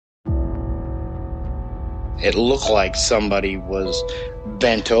It looked like somebody was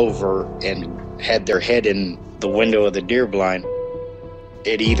bent over and had their head in the window of the deer blind.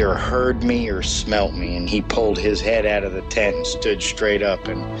 It either heard me or smelt me, and he pulled his head out of the tent and stood straight up,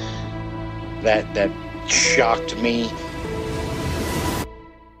 and that shocked me.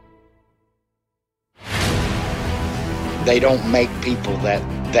 They don't make people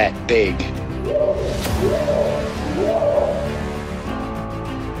that big.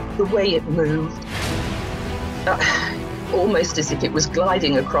 The way it moved, almost as if it was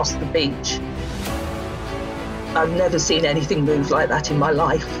gliding across the beach. I've never seen anything move like that in my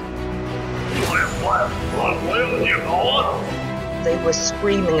life. They were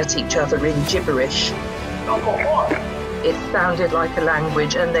screaming at each other in gibberish. It sounded like a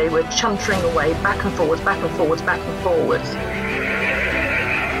language, and they were chuntering away back and forwards, back and forwards, back and forwards.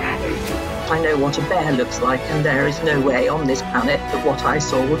 I know what a bear looks like, and there is no way on this planet that what I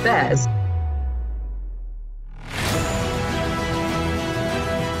saw were bears.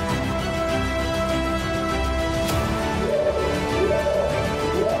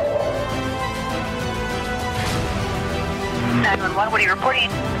 What are you reporting?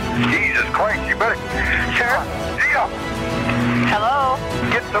 Jesus Christ, you better... Sir? Gina! Hello?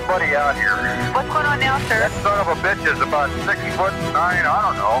 Get somebody out here. What's going on now, sir? That son of a bitch is about 6'9", I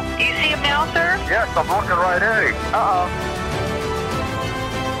don't know. Do you see him now, sir? Yes, I'm looking right at him. Uh-oh.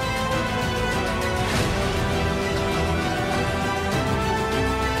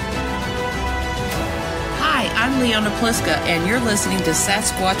 Hi, I'm Leona Pliska, and you're listening to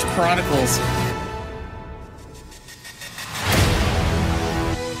Sasquatch Chronicles.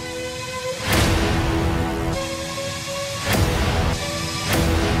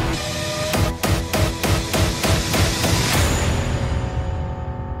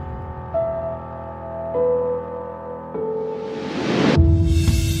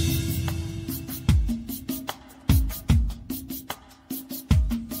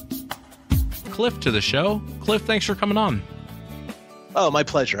 Cliff to the show. Cliff, thanks for coming on. Oh, my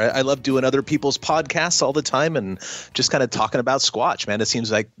pleasure. I love doing other people's podcasts all the time and just kind of talking about Squatch, man. It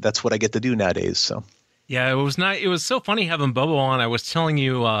seems like that's what I get to do nowadays. So, yeah, it was so funny having Bobo on. I was telling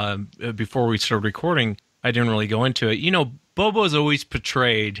you before we started recording, I didn't really go into it. You know, Bobo is always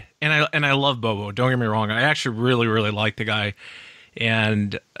portrayed, and I love Bobo. Don't get me wrong. I actually really, really like the guy.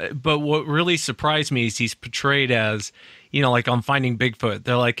 But what really surprised me is he's portrayed as, you know, like on Finding Bigfoot.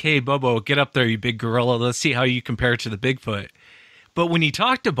 They're like, hey, Bobo, get up there, you big gorilla. Let's see how you compare to the Bigfoot. But when you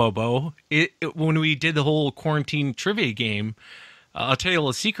talk to Bobo, when we did the whole quarantine trivia game, I'll tell you a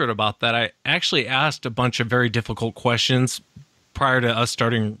little secret about that. I actually asked a bunch of very difficult questions prior to us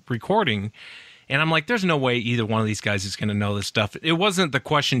starting recording. And I'm like, there's no way either one of these guys is going to know this stuff. It wasn't the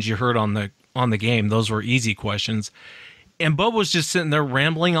questions you heard on the game. Those were easy questions. And Bobo was just sitting there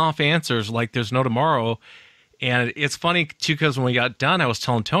rambling off answers like there's no tomorrow. And it's funny, too, because when we got done, I was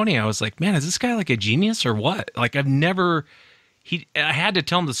telling Tony, I was like, man, is this guy like a genius or what? Like, I had to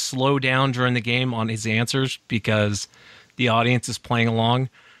tell him to slow down during the game on his answers because the audience is playing along.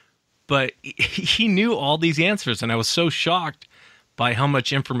 But he knew all these answers, and I was so shocked by how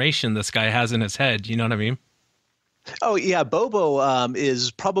much information this guy has in his head. You know what I mean? oh yeah, Bobo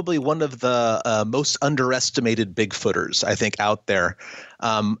is probably one of the most underestimated Bigfooters, I think, out there.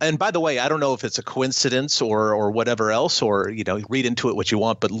 And by the way, I don't know if it's a coincidence or whatever else, or, you know, read into it what you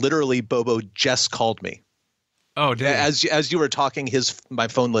want, but literally Bobo just called me. Oh, dude. As you were talking, my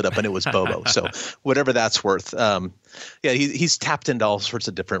phone lit up and it was Bobo. So whatever that's worth. Yeah, he's tapped into all sorts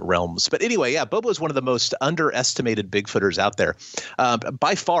of different realms. But anyway, yeah, Bobo is one of the most underestimated Bigfooters out there.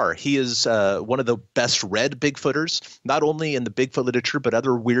 By far, he is one of the best read Bigfooters, not only in the Bigfoot literature, but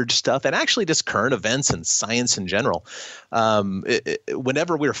other weird stuff, and actually just current events and science in general.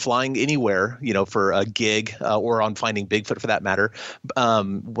 Whenever we're flying anywhere, you know, for a gig or on Finding Bigfoot for that matter,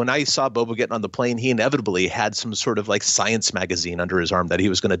 when I saw Bobo getting on the plane, he inevitably had some sort of like science magazine under his arm that he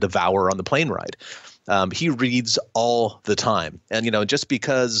was going to devour on the plane ride. He reads all the time. And, you know, just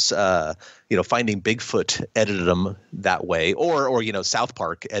because, you know, Finding Bigfoot edited him that way or, you know, South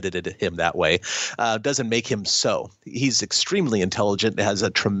Park edited him that way, doesn't make him so. He's extremely intelligent, has a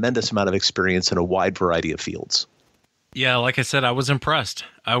tremendous amount of experience in a wide variety of fields. Yeah, like I said, I was impressed.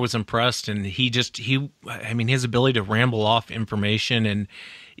 And his ability to ramble off information and,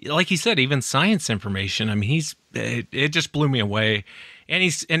 like he said, even science information. I mean, it just blew me away. And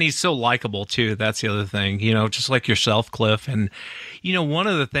he's so likable too. That's the other thing, you know, just like yourself, Cliff. And, you know, one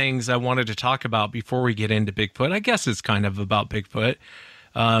of the things I wanted to talk about before we get into Bigfoot, I guess it's kind of about Bigfoot,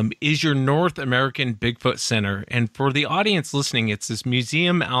 is your North American Bigfoot Center. And for the audience listening, it's this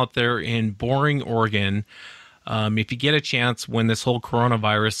museum out there in Boring, Oregon. If you get a chance when this whole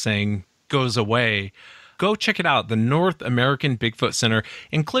coronavirus thing goes away, go check it out, the North American Bigfoot Center.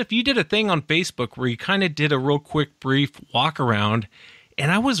 And Cliff, you did a thing on Facebook where you kind of did a real quick, brief walk around,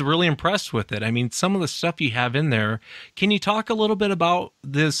 and I was really impressed with it. I mean, some of the stuff you have in there. Can you talk a little bit about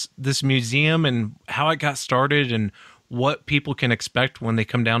this museum and how it got started and what people can expect when they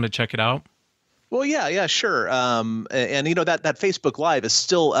come down to check it out? Well, yeah, sure. And you know, that Facebook Live is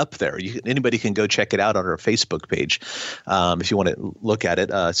still up there. Anybody can go check it out on our Facebook page if you want to look at it.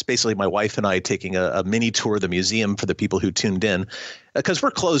 It's basically my wife and I taking a mini tour of the museum for the people who tuned in, because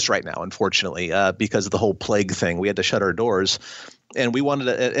we're closed right now, unfortunately, because of the whole plague thing. We had to shut our doors. And we wanted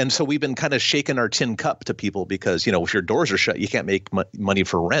to, and so we've been kind of shaking our tin cup to people because, you know, if your doors are shut, you can't make money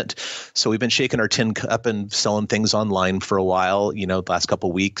for rent. So we've been shaking our tin cup and selling things online for a while, you know, the last couple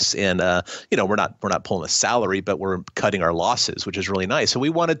of weeks. And, you know, we're not pulling a salary, but we're cutting our losses, which is really nice. So we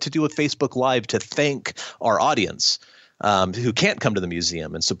wanted to do a Facebook Live to thank our audience who can't come to the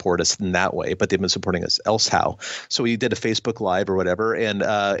museum and support us in that way, but they've been supporting us elsewhere. So we did a Facebook Live or whatever. And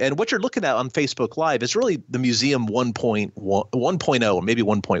what you're looking at on Facebook Live is really the museum 1.0 or maybe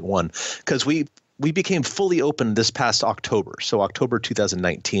 1.1, because we became fully open this past October. So October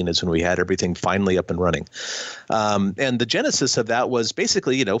 2019 is when we had everything finally up and running. And the genesis of that was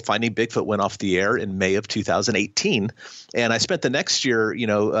basically, you know, Finding Bigfoot went off the air in May of 2018. And I spent the next year, you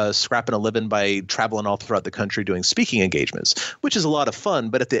know, scrapping a living by traveling all throughout the country doing speaking engagements, which is a lot of fun.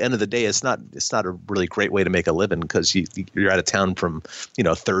 But at the end of the day, it's not a really great way to make a living, because you're out of town from, you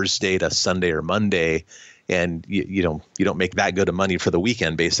know, Thursday to Sunday or Monday. And you don't make that good of money for the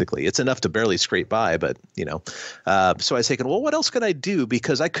weekend. Basically, it's enough to barely scrape by. But you know, so I was thinking, well, what else could I do?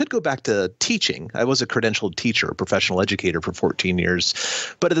 Because I could go back to teaching. I was a credentialed teacher, a professional educator for 14 years.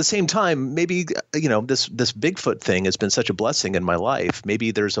 But at the same time, maybe you know, this Bigfoot thing has been such a blessing in my life.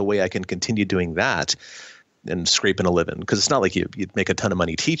 Maybe there's a way I can continue doing that and scraping a living, because it's not like you'd make a ton of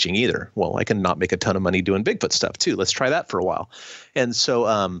money teaching either. Well, I can not make a ton of money doing Bigfoot stuff too. Let's try that for a while. And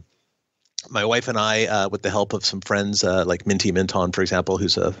so my wife and I, with the help of some friends like Minty Minton, for example,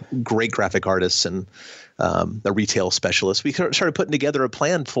 who's a great graphic artist and a retail specialist, we started putting together a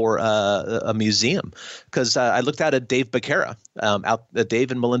plan for a museum, because I looked at Dave Becerra,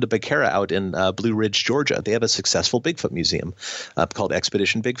 Dave and Melinda Becerra out in Blue Ridge, Georgia. They have a successful Bigfoot museum called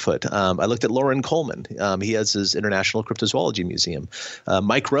Expedition Bigfoot. I looked at Lauren Coleman. He has his International Cryptozoology Museum.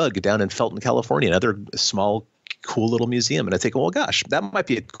 Mike Rugg down in Felton, California, another small cool little museum. And I think, well, gosh, that might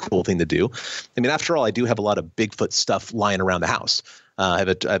be a cool thing to do. I mean, after all, I do have a lot of Bigfoot stuff lying around the house. I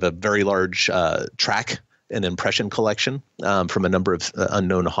have a very large track and impression collection from a number of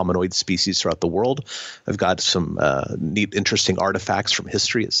unknown hominoid species throughout the world. I've got some neat, interesting artifacts from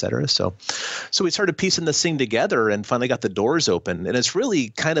history, et cetera. So we started piecing this thing together and finally got the doors open. And it's really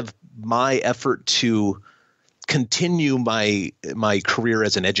kind of my effort to continue my career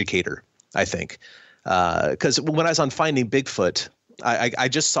as an educator, I think. Because when I was on Finding Bigfoot, I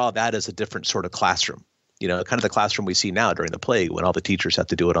just saw that as a different sort of classroom, you know, kind of the classroom we see now during the plague when all the teachers have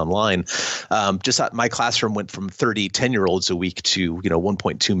to do it online. My classroom went from 30 10-year-olds a week to, you know,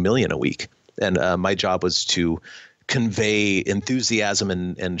 1.2 million a week. And my job was to convey enthusiasm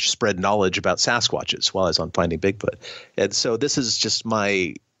and spread knowledge about Sasquatches while I was on Finding Bigfoot. And so this is just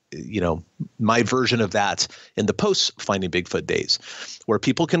my version of that in the post Finding Bigfoot days, where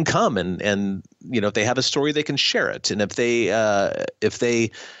people can come and you know, if they have a story, they can share it. And if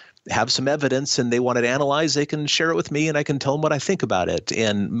they have some evidence and they want it analyzed, they can share it with me and I can tell them what I think about it.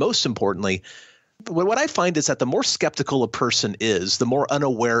 And most importantly, what I find is that the more skeptical a person is, the more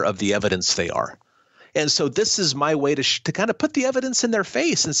unaware of the evidence they are. And so this is my way to kind of put the evidence in their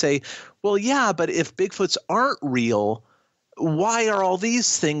face and say, well, yeah, but if Bigfoots aren't real, why are all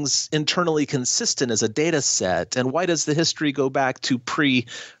these things internally consistent as a data set? And why does the history go back to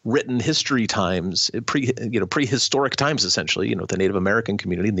pre-written history times, prehistoric times, essentially, you know, the Native American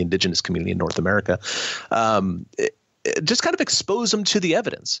community and the indigenous community in North America? Just kind of expose them to the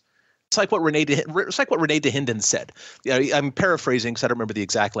evidence. It's like what Renee DeHinden said. You know, I'm paraphrasing because I don't remember the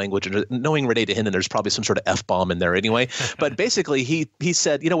exact language. And knowing Renee DeHinden, there's probably some sort of F-bomb in there anyway. But basically, he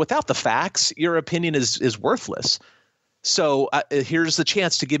said, you know, without the facts, your opinion is worthless. So here's the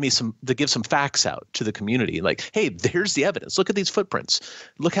chance to give some facts out to the community. Like, hey, here's the evidence. Look at these footprints.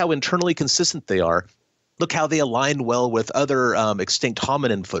 Look how internally consistent they are. Look how they align well with other extinct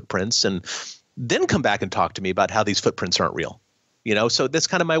hominin footprints. And then come back and talk to me about how these footprints aren't real. You know, so that's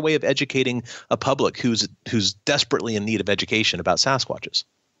kind of my way of educating a public who's desperately in need of education about Sasquatches.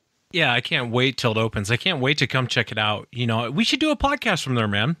 Yeah, I can't wait till it opens. I can't wait to come check it out. You know, we should do a podcast from there,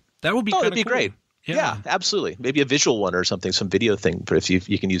 man. That would be that'd be cool. Great. Yeah, absolutely. Maybe a visual one or something, some video thing for if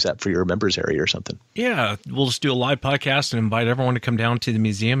you can use that for your members area or something. Yeah, we'll just do a live podcast and invite everyone to come down to the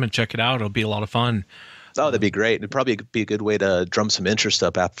museum and check it out. It'll be a lot of fun. Oh, that'd be great. It'd probably be a good way to drum some interest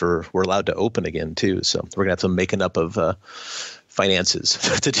up after we're allowed to open again, too. So we're going to have some making up of finances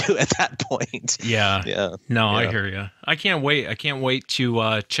to do at that point. Yeah. Yeah. No, Yeah. I hear you. I can't wait. I can't wait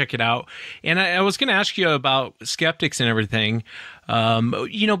to check it out. And I was going to ask you about skeptics and everything.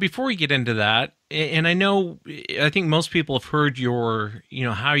 Before we get into that, and I think most people have heard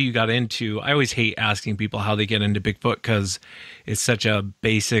how you got into. I always hate asking people how they get into Bigfoot because it's such a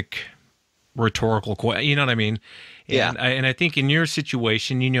basic rhetorical question. You know what I mean? Yeah. And I think in your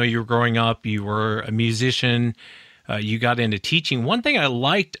situation, you were growing up, you were a musician. You got into teaching. One thing I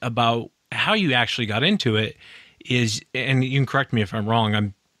liked about how you actually got into it is, and you can correct me if I'm wrong,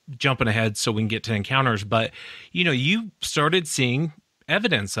 I'm jumping ahead so we can get to encounters, but you started seeing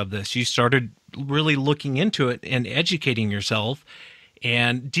evidence of this. You started really looking into it and educating yourself.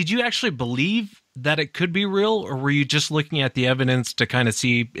 And did you actually believe that it could be real, or were you just looking at the evidence to kind of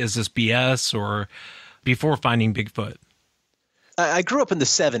see, is this BS, or before finding Bigfoot? I grew up in the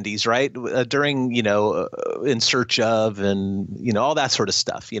 70s, right? During, In Search of and, all that sort of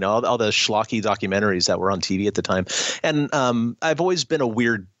stuff, all the schlocky documentaries that were on TV at the time. And I've always been a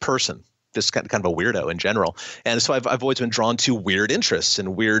weird person, just kind of a weirdo in general. And so I've always been drawn to weird interests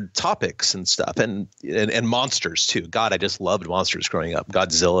and weird topics and stuff and monsters too. God, I just loved monsters growing up.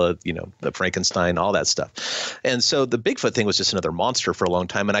 Godzilla, the Frankenstein, all that stuff. And so the Bigfoot thing was just another monster for a long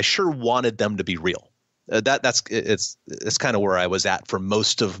time. And I sure wanted them to be real. It's kind of where I was at for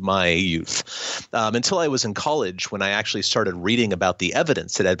most of my youth, until I was in college when I actually started reading about the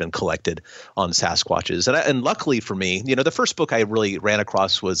evidence that had been collected on Sasquatches. And luckily for me, the first book I really ran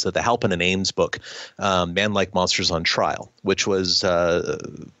across was the Halpin and Ames book, Man-Like Monsters on Trial, which was, I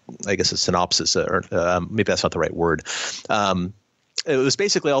guess, a synopsis, or maybe that's not the right word. It was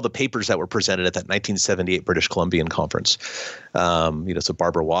basically all the papers that were presented at that 1978 British Columbian Conference. So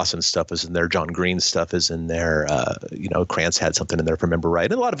Barbara Wasson's stuff is in there. John Green's stuff is in there. Krantz had something in there, if I remember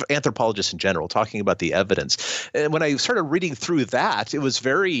right. And a lot of anthropologists in general talking about the evidence. And when I started reading through that, it was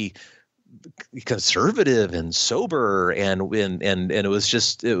very conservative and sober, and it was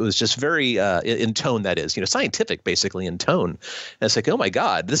just very in tone, that is, scientific, basically in tone. And it's like, oh my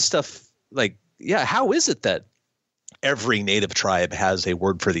God, this stuff, how is it that every native tribe has a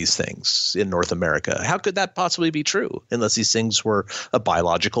word for these things in North America? How could that possibly be true unless these things were a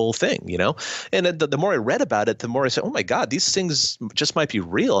biological thing, And the more I read about it, the more I said, oh my God, these things just might be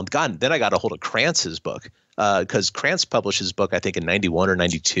real. And God, then I got a hold of Krantz's book, because Krantz published his book, I think, in 91 or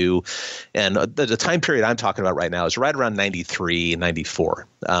 92. And the time period I'm talking about right now is right around 93, 94.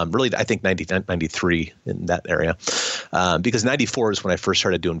 Really, I think 93 in that area. Because 94 is when I first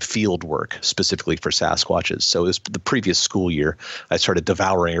started doing field work specifically for Sasquatches. So it was the previous school year. I started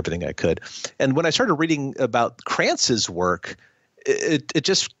devouring everything I could. And when I started reading about Krantz's work, it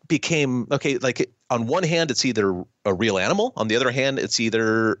just became, okay, on one hand, it's either a real animal. On the other hand, it's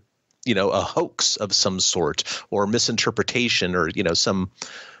either a hoax of some sort, or misinterpretation, or, some,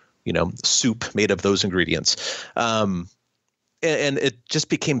 soup made of those ingredients. And it just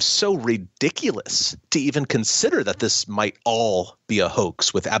became so ridiculous to even consider that this might all be a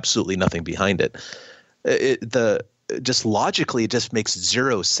hoax with absolutely nothing behind it. Just logically, it just makes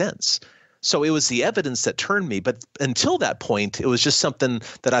zero sense. So it was the evidence that turned me. But until that point, it was just something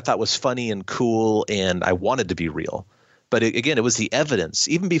that I thought was funny and cool, and I wanted to be real. But again, it was the evidence.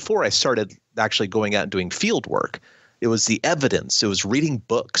 Even before I started actually going out and doing field work, it was the evidence. It was reading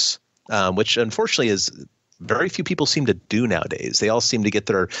books, which unfortunately is very few people seem to do nowadays. They all seem to get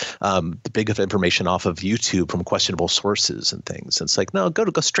their the big of information off of YouTube from questionable sources and things. And it's like, no, go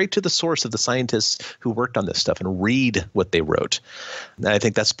straight to the source of the scientists who worked on this stuff and read what they wrote. And I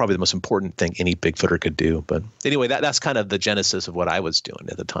think that's probably the most important thing any Bigfooter could do. But anyway, that's kind of the genesis of what I was doing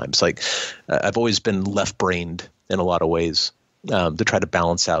at the time. It's like I've always been left-brained in a lot of ways, to try to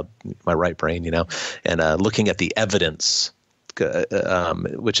balance out my right brain, and looking at the evidence,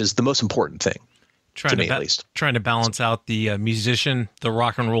 which is the most important thing. To me, at least. Trying to balance out the musician, the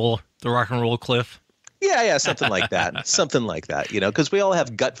rock and roll Cliff. Yeah, something like that. Something like that, because we all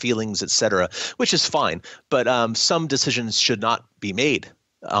have gut feelings, et cetera, which is fine. But some decisions should not be made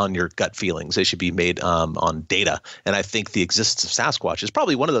on your gut feelings. They should be made on data. And I think the existence of Sasquatch is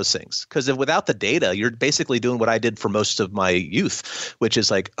probably one of those things, because without the data, you're basically doing what I did for most of my youth, which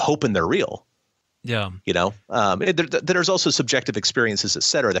is like hoping they're real. Yeah. There's also subjective experiences, et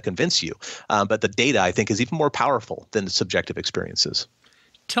cetera, that convince you. But the data, I think, is even more powerful than the subjective experiences.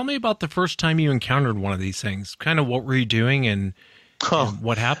 Tell me about the first time you encountered one of these things. Kind of what were you doing and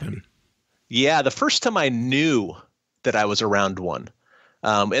what happened? Yeah, the first time I knew that I was around one.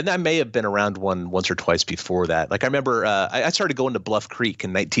 And I may have been around one once or twice before that. Like I remember I started going to Bluff Creek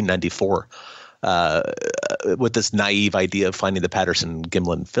in 1994. with this naive idea of finding the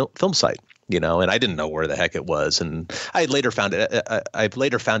Patterson-Gimlin film site. And I didn't know where the heck it was. And I later found it. I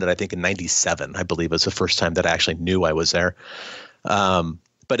later found it, I think, in '97, I believe, was the first time that I actually knew I was there.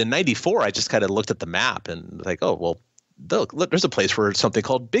 But in '94, I just kind of looked at the map and like, oh, well, look, there's a place where something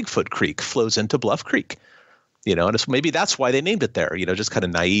called Bigfoot Creek flows into Bluff Creek. And maybe that's why they named it there, just kind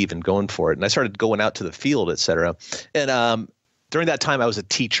of naive and going for it. And I started going out to the field, et cetera. And during that time, I was a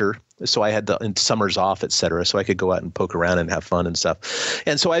teacher. So I had the summers off, et cetera, so I could go out and poke around and have fun and stuff.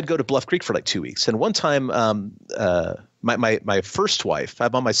 And so I'd go to Bluff Creek for like 2 weeks. And one time, my first wife,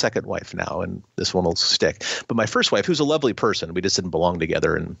 I'm on my second wife now, and this one will stick. But my first wife, who's a lovely person, we just didn't belong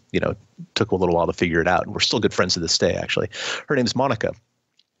together, and took a little while to figure it out. And we're still good friends to this day, actually. Her name's Monica.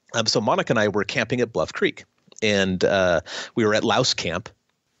 So Monica and I were camping at Bluff Creek, and we were at Louse Camp.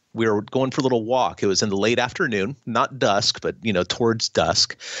 We were going for a little walk. It was in the late afternoon, not dusk, but towards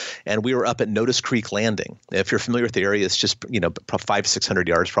dusk, and we were up at Notice Creek Landing. If you're familiar with the area, it's just 500-600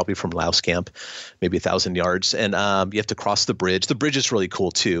 yards probably from Louse Camp, maybe 1,000 yards, and you have to cross the bridge. The bridge is really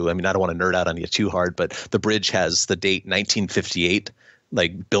cool too. I mean, I don't want to nerd out on you too hard, but the bridge has the date 1958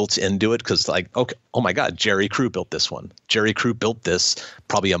 like built into it because like, okay, oh my God, Jerry Crew built this one. Jerry Crew built this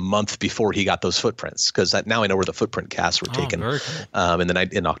probably a month before he got those footprints because now I know where the footprint casts were taken. Very cool. And then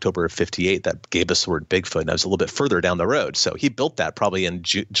in October of '58, that gave us the word Bigfoot, and I was a little bit further down the road. So he built that probably in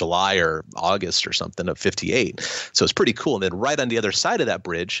July or August or something of '58. So it's pretty cool. And then right on the other side of that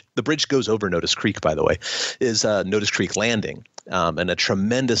bridge, the bridge goes over Notice Creek, by the way, is Notice Creek Landing. And a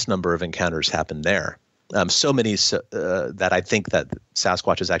tremendous number of encounters happened there. So many that I think that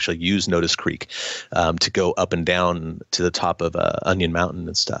Sasquatches actually use Notice Creek to go up and down to the top of Onion Mountain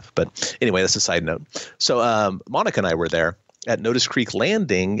and stuff. But anyway, that's a side note. So Monica and I were there at Notice Creek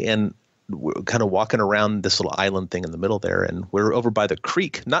Landing, and we're kind of walking around this little island thing in the middle there, and we're over by the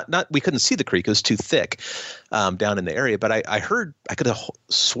creek. Not we couldn't see the creek; it was too thick down in the area. But I could have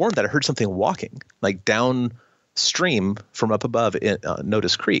sworn that I heard something walking like downstream from up above in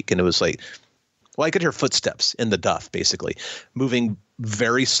Notice Creek, and it was like. Well, I could hear footsteps in the duff, basically, moving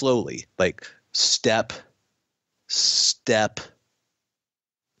very slowly, like step, step,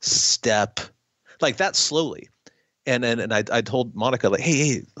 step, like that slowly. And I told Monica, like,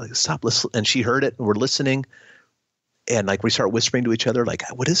 hey, like, stop, listen. And she heard it, and we're listening. And like we start whispering to each other, like,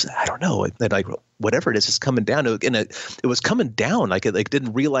 what is it? I don't know. And like whatever it is coming down. And it was coming down, like it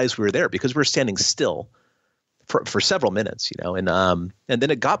didn't realize we were there because we were standing still. For several minutes, and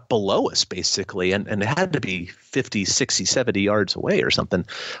then it got below us basically, and it had to be 50, 60, 70 yards away or something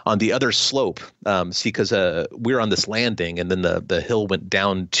on the other slope. Because we're on this landing, and then the hill went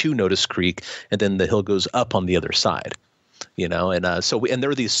down to Notice Creek, and then the hill goes up on the other side. And there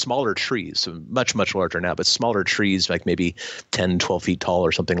are these smaller trees, much, much larger now, but smaller trees, like maybe 10, 12 feet tall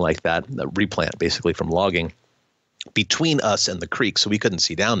or something like that replant basically from logging between us and the creek. So we couldn't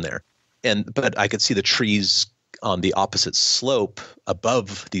see down there. But I could see the trees on the opposite slope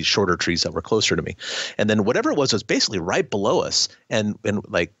above these shorter trees that were closer to me. And then whatever it was basically right below us. And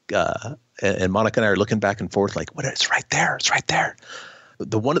Monica and I are looking back and forth like, what? It's right there. It's right there.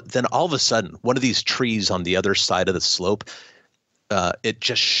 Then all of a sudden, one of these trees on the other side of the slope, it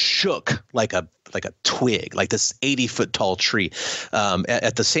just shook like a twig, like this 80-foot tall tree.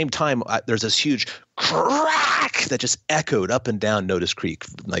 At the same time, there's this huge crack that just echoed up and down Notice Creek,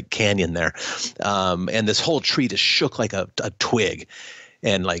 like canyon there. And this whole tree just shook like a twig.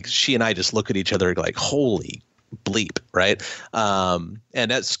 And like she and I just look at each other like, holy bleep, right?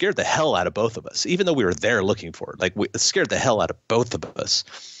 And that scared the hell out of both of us, even though we were there looking for it. Like it scared the hell out of both of us.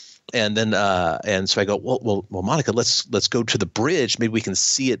 And then and so I go, well, Monica, let's go to the bridge. Maybe we can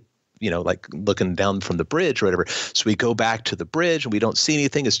see it, like looking down from the bridge or whatever. So we go back to the bridge and we don't see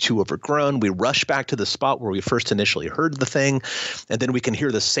anything. It's too overgrown. We rush back to the spot where we first initially heard the thing. And then we can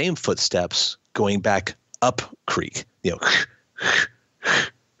hear the same footsteps going back up creek,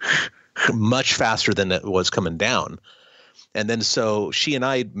 much faster than it was coming down. And then so she and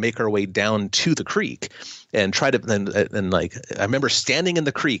I make our way down to the creek and try to and like I remember standing in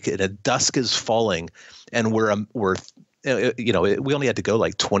the creek and dusk is falling, and we're we only had to go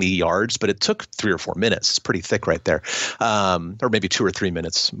like 20 yards, but it took 3 or 4 minutes. It's pretty thick right there, or maybe 2 or 3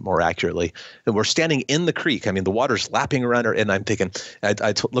 minutes more accurately. And we're standing in the creek. I mean, the water's lapping around her, and I'm thinking,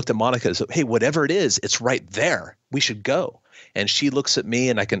 I looked at Monica and said, hey, whatever it is, it's right there. We should go. And she looks at me,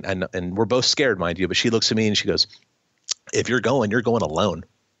 and we're both scared, mind you, but she looks at me and she goes, if you're going alone.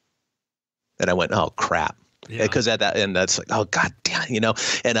 And I went, oh, crap. Yeah. Because at that, and that's like, oh God damn,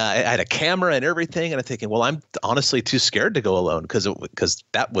 and I had a camera and everything, and I'm thinking, well, I'm honestly too scared to go alone because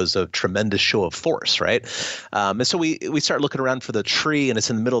that was a tremendous show of force, right? And so we start looking around for the tree, and it's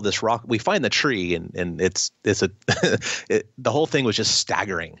in the middle of this rock. We find the tree, and it's the whole thing was just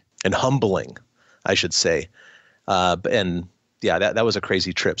staggering and humbling, I should say, and. Yeah, that was a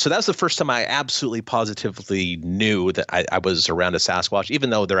crazy trip. So that was the first time I absolutely positively knew that I was around a Sasquatch,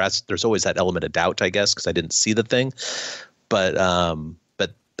 even though there's always that element of doubt, I guess, because I didn't see the thing. But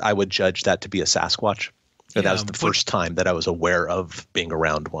I would judge that to be a Sasquatch. And that was the first time that I was aware of being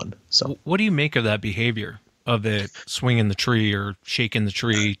around one. So what do you make of that behavior? Of it swinging the tree or shaking the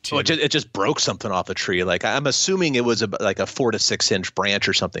tree? It just broke something off a tree. Like I'm assuming it was like a 4 to 6 inch branch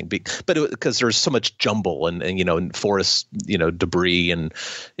or something. But because there's so much jumble and forest debris, and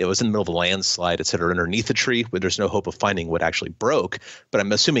it was in the middle of a landslide, et cetera, underneath the tree where there's no hope of finding what actually broke. But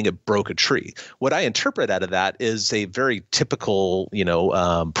I'm assuming it broke a tree. What I interpret out of that is a very typical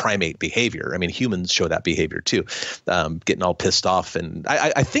primate behavior. I mean, humans show that behavior too, getting all pissed off. And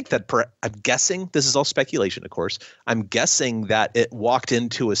I think that I'm guessing this is all speculation. Of course, I'm guessing that it walked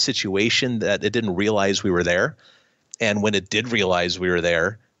into a situation that it didn't realize we were there, and when it did realize we were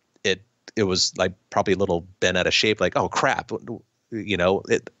there, it was like probably a little bent out of shape, like, oh crap,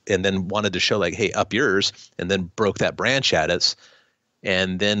 and then wanted to show like, hey, up yours, and then broke that branch at us,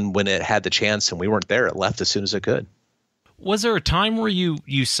 and then when it had the chance and we weren't there, it left as soon as it could. Was there a time where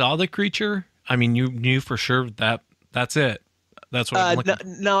you saw the creature? I mean, you knew for sure that's it. That's what I'm looking for.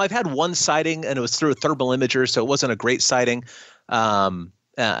 No, I've had one sighting, and it was through a thermal imager, so it wasn't a great sighting. But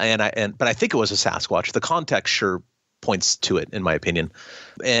I think it was a Sasquatch. The context sure points to it, in my opinion.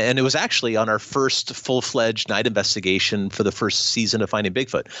 And it was actually on our first full-fledged night investigation for the first season of Finding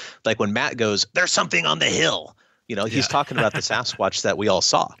Bigfoot. Like when Matt goes, "There's something on the hill," he's talking about the Sasquatch that we all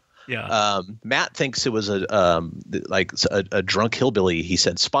saw. Yeah. Matt thinks it was a drunk hillbilly, he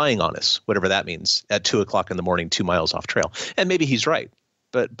said, spying on us, whatever that means, at 2:00 in the morning, 2 miles off trail. And maybe he's right.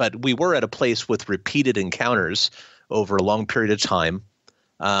 But we were at a place with repeated encounters over a long period of time,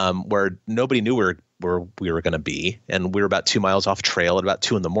 where nobody knew where we were going to be. And we were about 2 miles off trail at about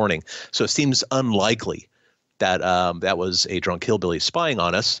 2 in the morning. So it seems unlikely that that was a drunk hillbilly spying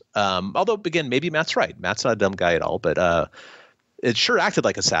on us. Although, again, maybe Matt's right. Matt's not a dumb guy at all. But it sure acted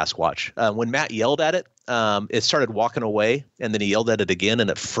like a Sasquatch. When Matt yelled at it, it started walking away, and then he yelled at it again, and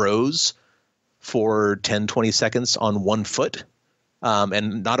it froze for 10, 20 seconds on 1 foot.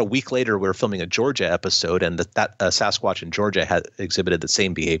 And not a week later, we were filming a Georgia episode, and that Sasquatch in Georgia had exhibited the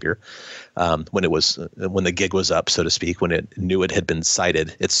same behavior. When the gig was up, so to speak, when it knew it had been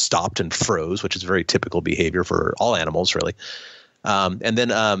sighted, it stopped and froze, which is very typical behavior for all animals, really. And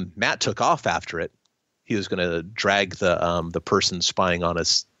then Matt took off after it. He was going to drag the person spying on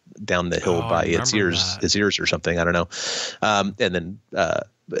us down the hill by its ears or something. I don't know. And then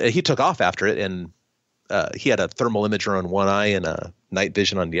he took off after it, and he had a thermal imager on one eye and a night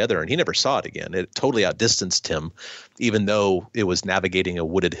vision on the other, and he never saw it again. It totally outdistanced him, even though it was navigating a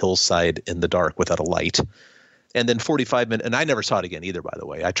wooded hillside in the dark without a light. And then 45 minutes, and I never saw it again either, by the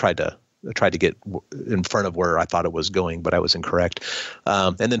way. I tried to get in front of where I thought it was going, but I was incorrect.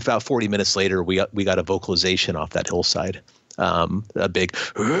 And then about 40 minutes later, we got a vocalization off that hillside, a big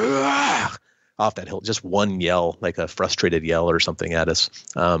off that hill, just one yell, like a frustrated yell or something at us.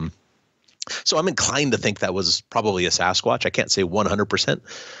 So I'm inclined to think that was probably a Sasquatch. I can't say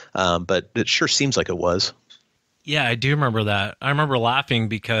 100%, but it sure seems like it was. Yeah, I do remember that. I remember laughing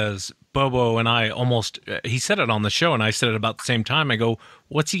because Bobo and I he said it on the show, and I said it about the same time. I go,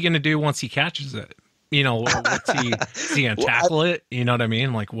 what's he going to do once he catches it? Is he going to tackle it? You know what I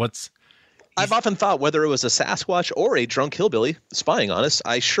mean? Like I've often thought whether it was a Sasquatch or a drunk hillbilly spying on us,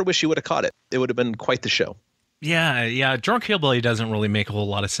 I sure wish you would have caught it. It would have been quite the show. Yeah. Drunk hillbilly doesn't really make a whole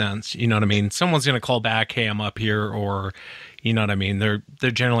lot of sense. You know what I mean? Someone's going to call back, hey, I'm up here, or you know what I mean? They're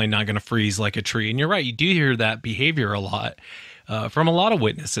generally not going to freeze like a tree. And you're right. You do hear that behavior a lot from a lot of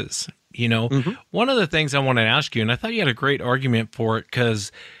witnesses. Mm-hmm. One of the things I want to ask you, and I thought you had a great argument for it,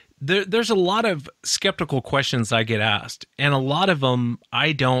 because there's a lot of skeptical questions I get asked, and a lot of them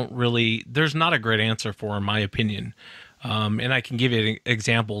there's not a great answer for, in my opinion. And I can give you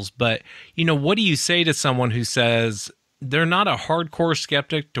examples, but what do you say to someone who says they're not a hardcore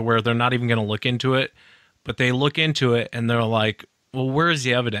skeptic to where they're not even going to look into it, but they look into it and they're like, well, where's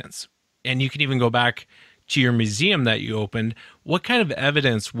the evidence? And you can even go back to your museum that you opened. What kind of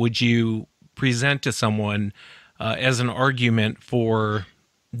evidence would you present to someone as an argument for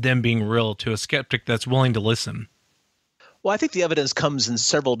them being real to a skeptic that's willing to listen? Well, I think the evidence comes in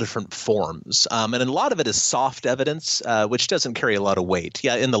several different forms, and a lot of it is soft evidence, which doesn't carry a lot of weight.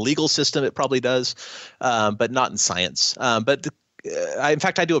 Yeah, in the legal system, it probably does, but not in science. In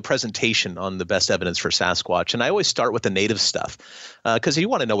fact, I do a presentation on the best evidence for Sasquatch, and I always start with the native stuff because you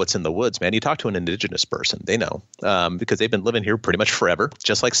want to know what's in the woods, man. You talk to an indigenous person, they know because they've been living here pretty much forever,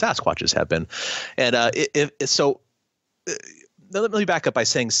 just like Sasquatches have been. And let me back up by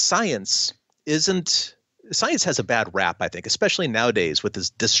saying science has a bad rap, I think, especially nowadays with this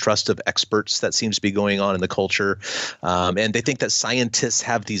distrust of experts that seems to be going on in the culture. And they think that scientists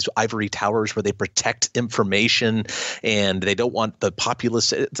have these ivory towers where they protect information and they don't want the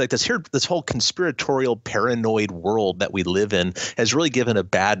populace. It's like this whole conspiratorial paranoid world that we live in has really given a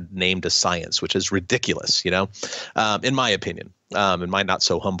bad name to science, which is ridiculous, in my opinion, in my not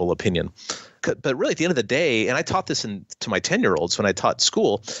so humble opinion. But really, at the end of the day, and I taught this to my 10-year-olds when I taught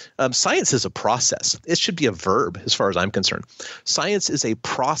school, science is a process. It should be a verb as far as I'm concerned. Science is a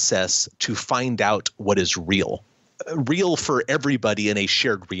process to find out what is real for everybody in a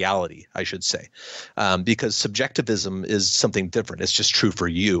shared reality, I should say, because subjectivism is something different. It's just true for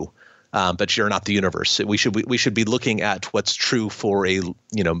you, but you're not the universe. We should be looking at what's true for a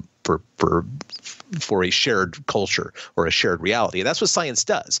for a shared culture or a shared reality. And that's what science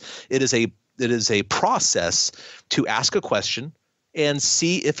does. It is a process to ask a question and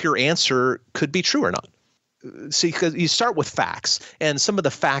see if your answer could be true or not. See, because you start with facts, and some of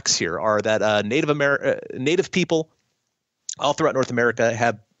the facts here are that Native people all throughout North America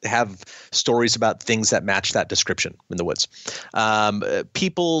have stories about things that match that description in the woods.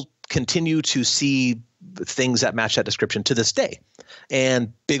 People continue to see things that match that description to this day.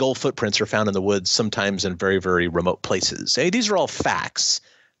 And big old footprints are found in the woods, sometimes in very, very remote places. Hey, these are all facts.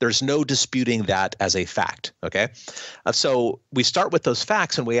 There's no disputing that as a fact, okay? So we start with those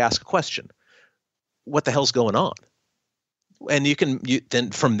facts and we ask a question. What the hell's going on? And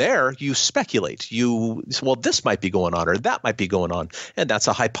then from there, you speculate. This might be going on or that might be going on. And that's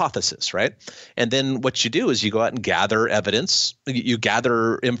a hypothesis, right? And then what you do is you go out and gather evidence. You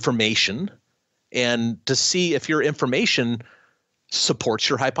gather information and to see if your information supports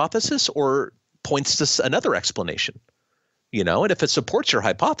your hypothesis or points to another explanation. And if it supports your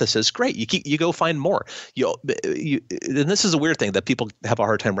hypothesis, great. You go find more. And this is a weird thing that people have a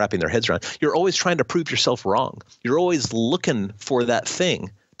hard time wrapping their heads around. You're always trying to prove yourself wrong. You're always looking for that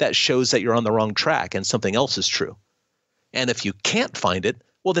thing that shows that you're on the wrong track and something else is true. And if you can't find it,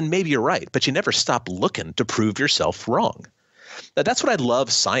 well, then maybe you're right. But you never stop looking to prove yourself wrong. That's what I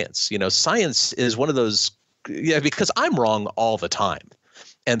love science. Science is one of those because I'm wrong all the time.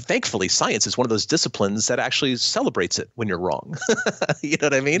 And thankfully, science is one of those disciplines that actually celebrates it when you're wrong. You know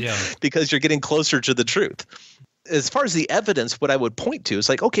what I mean? Yeah. Because you're getting closer to the truth. As far as the evidence, what I would point to is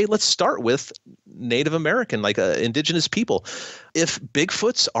like, okay, let's start with Native American, like indigenous people. If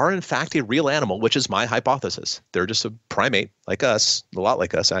Bigfoots are in fact a real animal, which is my hypothesis, they're just a primate like us, a lot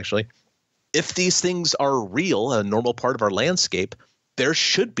like us actually. If these things are real, a normal part of our landscape, there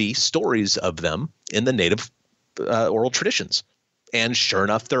should be stories of them in the native oral traditions. And sure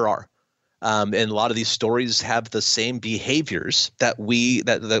enough, there are. And a lot of these stories have the same behaviors that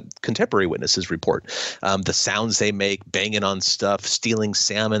the contemporary witnesses report. The sounds they make, banging on stuff, stealing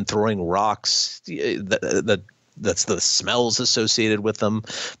salmon, throwing rocks, that's the smells associated with them,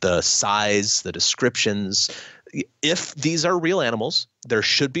 the size, the descriptions. If these are real animals, there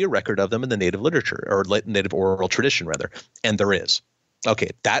should be a record of them in the native literature or native oral tradition, rather. And there is. Okay,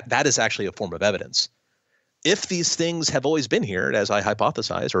 that is actually a form of evidence. If these things have always been here, as I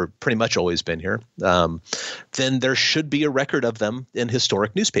hypothesize, or pretty much always been here, then there should be a record of them in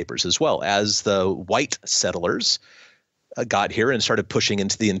historic newspapers as well. As the white settlers got here and started pushing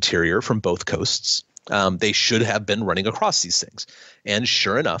into the interior from both coasts, they should have been running across these things. And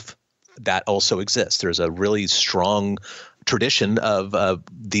sure enough, that also exists. There's a really strong tradition of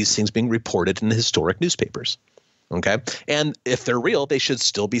these things being reported in historic newspapers. Okay, and if they're real, they should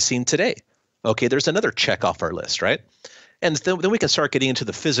still be seen today. Okay, there's another check off our list, right? And then we can start getting into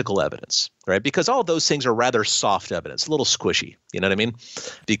the physical evidence, right? Because all those things are rather soft evidence, a little squishy, you know what I mean?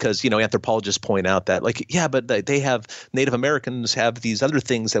 Because, anthropologists point out that but they have Native Americans have these other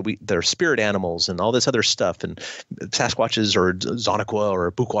things they're spirit animals and all this other stuff, and Sasquatches or Zonaqua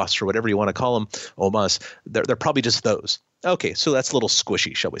or Bukwas or whatever you want to call them, Omas, they're probably just those. Okay, so that's a little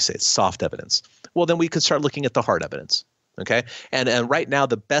squishy, shall we say? It's soft evidence. Well, then we could start looking at the hard evidence, okay? And right now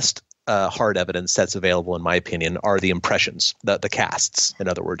the best hard evidence that's available, in my opinion, are the impressions, the casts, in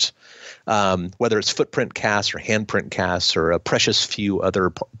other words, whether it's footprint casts or handprint casts or a precious few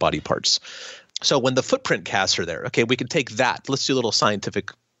other body parts. So when the footprint casts are there, okay, we can take that. Let's do a little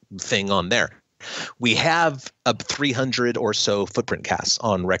scientific thing on there. We have 300 or so footprint casts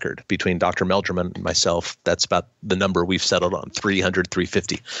on record between Dr. Meldrum and myself. That's about the number we've settled on, 300,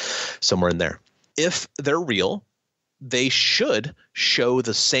 350, somewhere in there. If they're real, they should show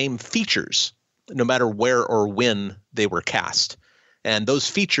the same features no matter where or when they were cast. And those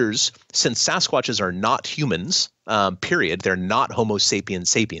features, since Sasquatches are not humans, period, they're not Homo sapiens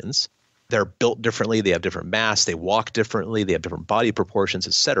sapiens. They're built differently. They have different mass. They walk differently. They have different body proportions,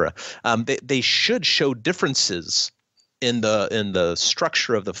 etc. They should show differences in the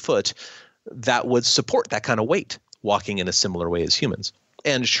structure of the foot that would support that kind of weight, walking in a similar way as humans.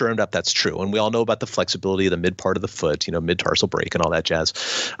 And sure enough, that's true. And we all know about the flexibility of the mid part of the foot, mid-tarsal break and all that jazz.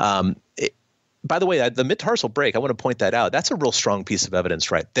 By the way, the mid-tarsal break, I want to point that out. That's a real strong piece of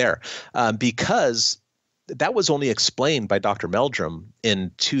evidence right there, because that was only explained by Dr. Meldrum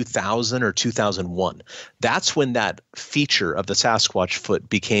in 2000 or 2001. That's when that feature of the Sasquatch foot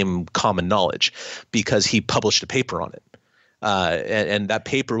became common knowledge, because he published a paper on it. And that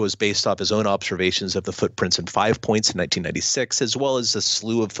paper was based off his own observations of the footprints in 5 points in 1996, as well as a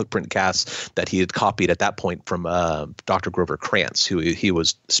slew of footprint casts that he had copied at that point from Dr. Grover Krantz, who he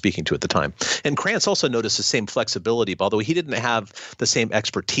was speaking to at the time. And Krantz also noticed the same flexibility, although he didn't have the same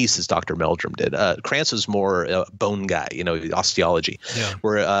expertise as Dr. Meldrum did. Krantz was more a bone guy, osteology,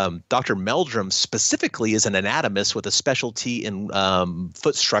 where Dr. Meldrum specifically is an anatomist with a specialty in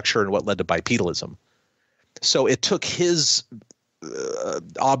foot structure and what led to bipedalism. So it took his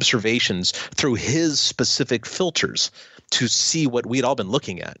observations through his specific filters to see what we'd all been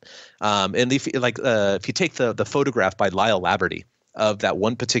looking at. And if you take the photograph by Lyle Laverty of that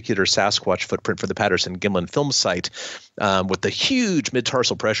one particular Sasquatch footprint for the Patterson-Gimlin film site, with the huge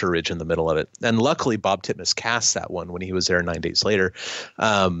mid-tarsal pressure ridge in the middle of it. And luckily, Bob Titmus cast that one when he was there 9 days later.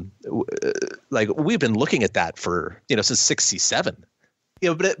 We've been looking at that for, since 67.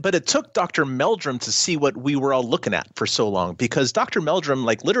 But it took Dr. Meldrum to see what we were all looking at for so long, because Dr. Meldrum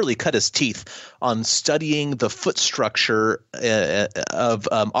literally cut his teeth on studying the foot structure of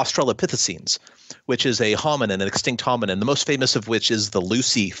Australopithecines, which is a hominin, an extinct hominin, the most famous of which is the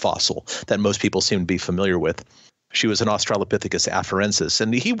Lucy fossil that most people seem to be familiar with. She was an Australopithecus afarensis.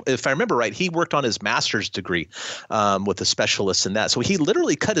 And he, if I remember right, he worked on his master's degree with a specialist in that. So he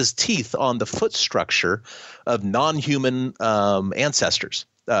literally cut his teeth on the foot structure of non-human ancestors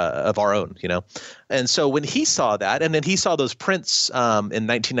of our own, And so when he saw that, and then he saw those prints in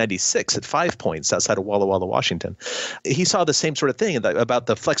 1996 at 5 points outside of Walla Walla, Washington, he saw the same sort of thing about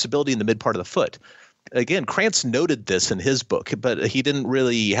the flexibility in the mid part of the foot. Again, Krantz noted this in his book, but he didn't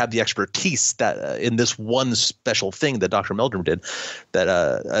really have the expertise that in this one special thing that Dr. Meldrum did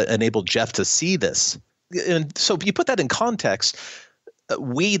that enabled Jeff to see this. And so you put that in context,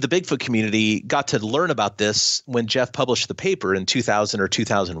 we, the Bigfoot community, got to learn about this when Jeff published the paper in 2000 or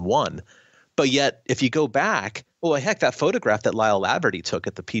 2001. But yet, if you go back, that photograph that Lyle Laverty took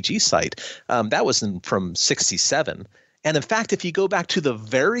at the PG site, that was from 67. And in fact, if you go back to the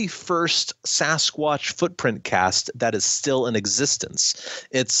very first Sasquatch footprint cast that is still in existence,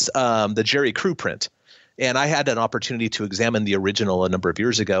 it's the Jerry Crew print. And I had an opportunity to examine the original a number of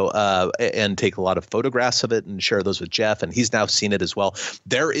years ago and take a lot of photographs of it and share those with Jeff. And he's now seen it as well.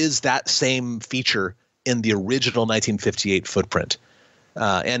 There is that same feature in the original 1958 footprint.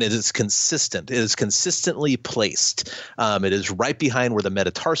 And it is consistent. It is consistently placed. It is right behind where the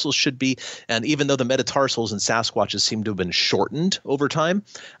metatarsals should be. And even though the metatarsals in Sasquatches seem to have been shortened over time,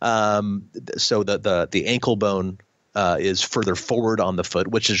 so the ankle bone is further forward on the foot,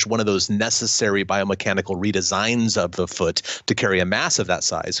 which is one of those necessary biomechanical redesigns of the foot to carry a mass of that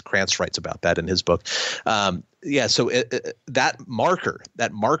size. Krantz writes about that in his book. So that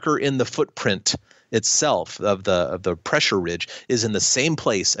marker in the footprint itself of the pressure ridge is in the same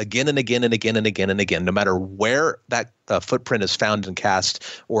place again and again and again and again and again, no matter where that footprint is found and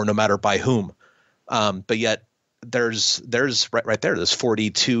cast or no matter by whom. But yet there's right there, there's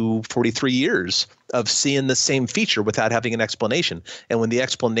 42, 43 years of seeing the same feature without having an explanation. And when the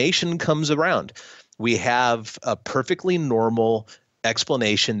explanation comes around, we have a perfectly normal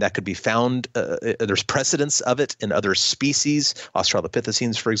explanation that could be found. There's precedence of it in other species,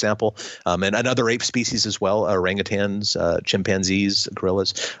 Australopithecines, for example, and other ape species as well, orangutans, chimpanzees,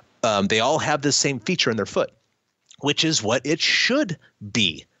 gorillas. They all have this same feature in their foot, which is what it should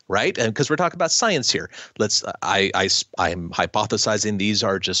be, right? And because we're talking about science here, I'm hypothesizing these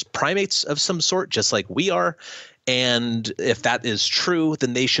are just primates of some sort, just like we are. And if that is true,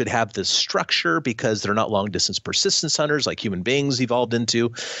 then they should have this structure because they're not long-distance persistence hunters like human beings evolved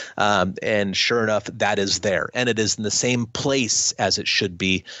into. And sure enough, that is there. And it is in the same place as it should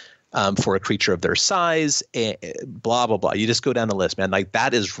be for a creature of their size, blah, blah, blah. You just go down the list, man. Like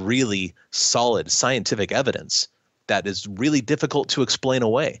that is really solid scientific evidence that is really difficult to explain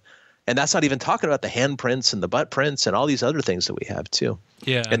away. And that's not even talking about the handprints and the butt prints and all these other things that we have too.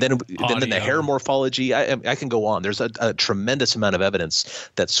 Yeah. And then the hair morphology, I can go on. There's a tremendous amount of evidence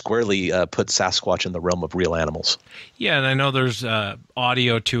that squarely puts Sasquatch in the realm of real animals. Yeah, and I know there's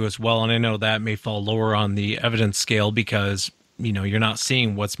audio too as well, and I know that may fall lower on the evidence scale because, you know, you're not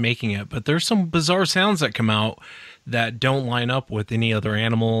seeing what's making it. But there's some bizarre sounds that come out that don't line up with any other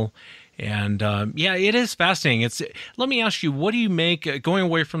animal. And yeah, it is fascinating. Let me ask you, what do you make, going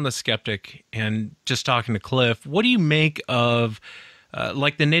away from the skeptic and just talking to Cliff, what do you make of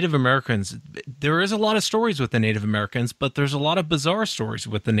like the Native Americans? There is a lot of stories with the Native Americans, but there's a lot of bizarre stories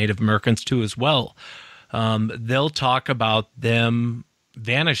with the Native Americans too as well. They'll talk about them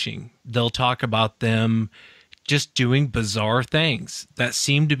vanishing. They'll talk about them just doing bizarre things that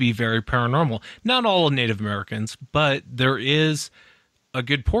seem to be very paranormal. Not all Native Americans, but there is a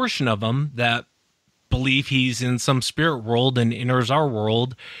good portion of them that believe he's in some spirit world and enters our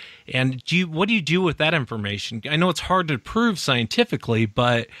world. And what do you do with that information? I know it's hard to prove scientifically,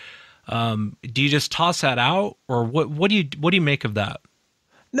 but do you just toss that out, or what do you make of that?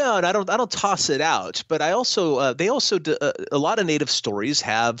 No, and I don't toss it out. But I also they also do, a lot of Native stories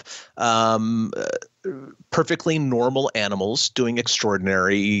have perfectly normal animals doing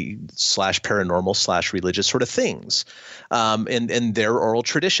extraordinary / paranormal / religious sort of things in their oral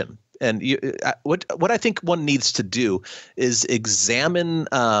tradition. And what I think one needs to do is examine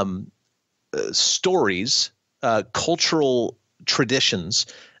stories, cultural traditions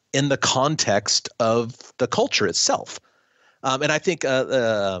in the context of the culture itself. And I think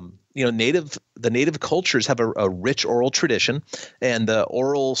the native cultures have a rich oral tradition, and the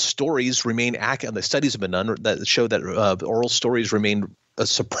oral stories remain accurate. The studies have been done that show that oral stories remain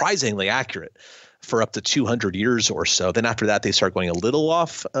surprisingly accurate for up to 200 years or so. Then after that, they start going a little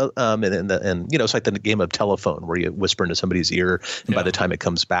off, and it's like the game of telephone where you whisper into somebody's ear, and by the time it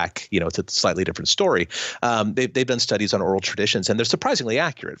comes back, it's a slightly different story. They've done studies on oral traditions, and they're surprisingly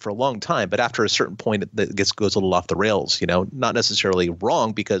accurate for a long time. But after a certain point, it goes a little off the rails. Not necessarily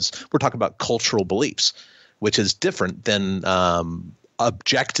wrong, because we're talking about cultural beliefs, which is different than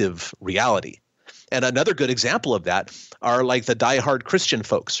objective reality. And another good example of that are like the diehard Christian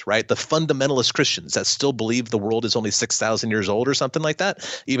folks, right? The fundamentalist Christians that still believe the world is only 6,000 years old or something like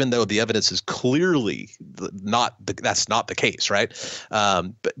that, even though the evidence is clearly that's not the case, right?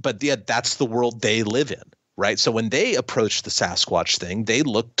 But yet that's the world they live in. Right. So when they approach the Sasquatch thing, they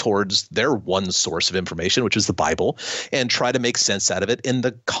look towards their one source of information, which is the Bible, and try to make sense out of it in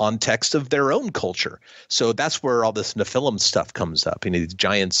the context of their own culture. So that's where all this Nephilim stuff comes up, these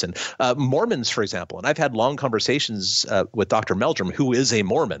giants and Mormons, for example. And I've had long conversations with Dr. Meldrum, who is a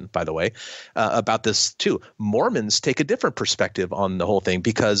Mormon, by the way, about this too. Mormons take a different perspective on the whole thing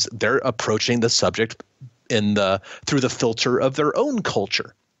because they're approaching the subject through the filter of their own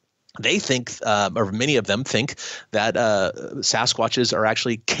culture. They think, or many of them think, that Sasquatches are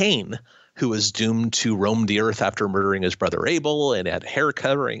actually Cain, who was doomed to roam the earth after murdering his brother Abel and had hair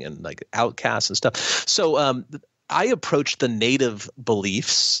covering and like outcasts and stuff. So I approach the native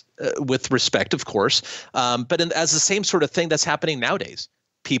beliefs with respect, of course, but as the same sort of thing that's happening nowadays.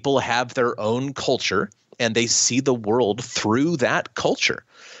 People have their own culture and they see the world through that culture.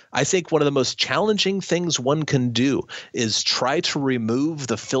 I think one of the most challenging things one can do is try to remove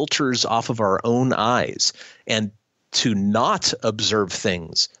the filters off of our own eyes and to not observe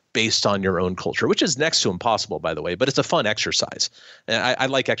things based on your own culture, which is next to impossible, by the way, but it's a fun exercise. And I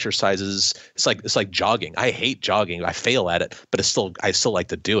like exercises. It's like jogging. I hate jogging. I fail at it, but I still like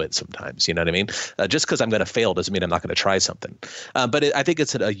to do it sometimes. You know what I mean? Just because I'm going to fail doesn't mean I'm not going to try something. But I think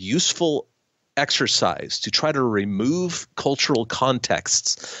it's a useful exercise to try to remove cultural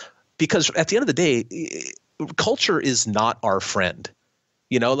contexts, because at the end of the day, culture is not our friend.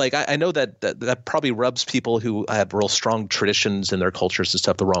 Like I know that probably rubs people who have real strong traditions in their cultures and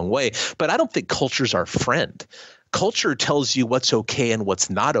stuff the wrong way, but I don't think culture's our friend. Culture tells you what's okay and what's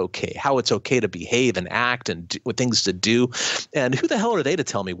not okay, how it's okay to behave and act and what things to do. And who the hell are they to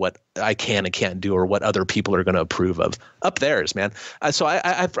tell me what I can and can't do or what other people are going to approve of? Up theirs, man. So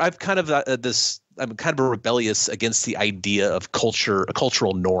I've kind of I'm kind of rebellious against the idea of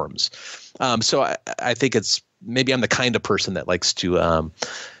cultural norms. So I think maybe I'm the kind of person that likes to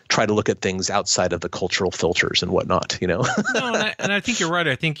try to look at things outside of the cultural filters and whatnot, No, and I think you're right.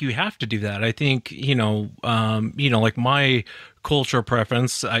 I think you have to do that. I think, like my culture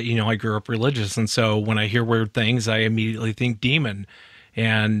preference, I grew up religious. And so when I hear weird things, I immediately think demon.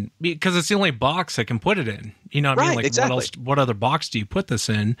 And because it's the only box I can put it in, you know what I mean? Right, Like exactly. what other box do you put this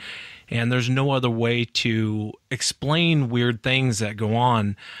in? And there's no other way to explain weird things that go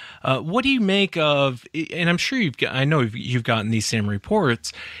on. What do you make of, and I'm sure I know you've gotten these same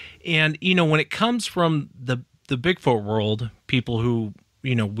reports, and, you know, when it comes from the Bigfoot world, people who,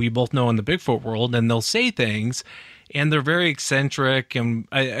 you know, we both know in the Bigfoot world, and they'll say things and they're very eccentric. And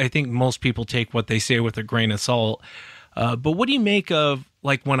I think most people take what they say with a grain of salt. But what do you make of,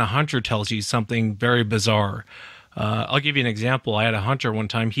 like, when a hunter tells you something very bizarre? I'll give you an example. I had a hunter one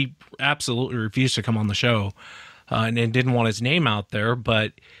time. He absolutely refused to come on the show and didn't want his name out there,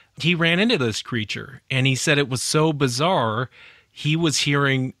 but he ran into this creature and he said it was so bizarre. He was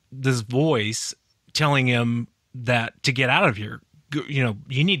hearing this voice telling him that to get out of here, you know,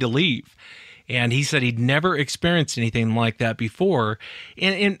 you need to leave. And he said he'd never experienced anything like that before.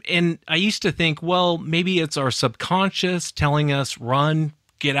 And I used to think, well, maybe it's our subconscious telling us, run,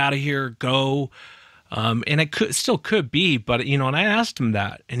 get out of here, go. And it still could be, but, you know, and I asked him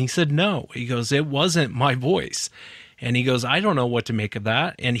that, and he said, no. He goes, it wasn't my voice. And he goes, I don't know what to make of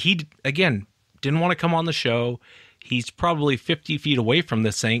that. And he, again, didn't want to come on the show. He's probably 50 feet away from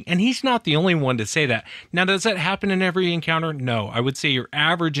this thing, and he's not the only one to say that. Now, does that happen in every encounter? No. I would say your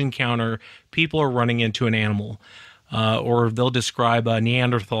average encounter, people are running into an animal, or they'll describe a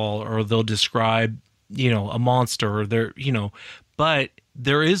Neanderthal, or they'll describe, you know, a monster, or they're, you know, but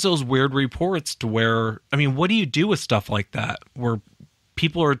there is those weird reports to where, I mean, what do you do with stuff like that, where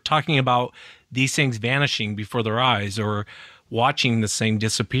people are talking about these things vanishing before their eyes, or watching this thing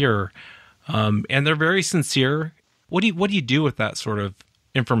disappear, and they're very sincere. What do you do with that sort of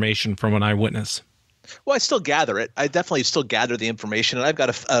information from an eyewitness? Well, I still gather it. I definitely still gather the information, and I've got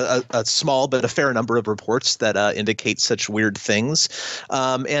a small but a fair number of reports that indicate such weird things.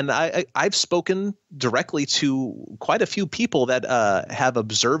 And I've spoken directly to quite a few people that have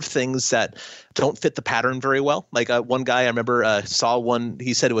observed things that don't fit the pattern very well. Like one guy I remember saw one.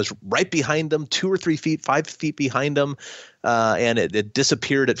 He said it was right behind him, 2 or 3 feet, 5 feet behind him, and it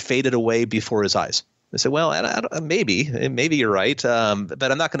disappeared. It faded away before his eyes. I said, well, maybe you're right,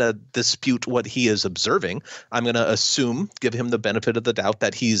 but I'm not going to dispute what he is observing. I'm going to give him the benefit of the doubt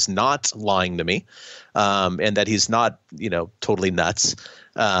that he's not lying to me, and that he's not, you know, totally nuts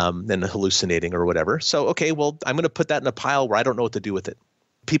and hallucinating or whatever. So, okay, well, I'm going to put that in a pile where I don't know what to do with it.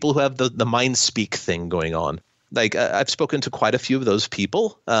 People who have the mind speak thing going on. Like I've spoken to quite a few of those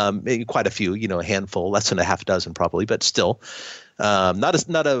people, maybe quite a few, you know, a handful, less than a half dozen probably, but still, not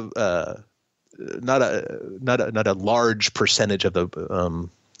a large percentage of the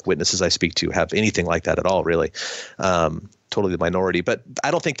witnesses I speak to have anything like that at all, really. Totally the minority, but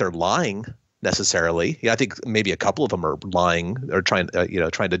I don't think they're lying necessarily. Yeah, I think maybe a couple of them are lying or trying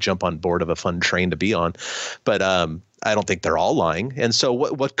to jump on board of a fun train to be on, but I don't think they're all lying. And so,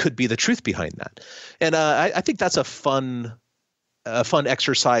 what could be the truth behind that? And I think that's a fun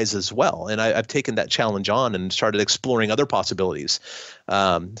exercise as well. And I've taken that challenge on and started exploring other possibilities.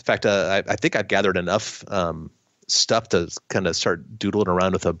 In fact, I think I've gathered enough stuff to kind of start doodling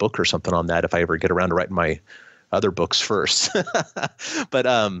around with a book or something on that if I ever get around to writing my other books first.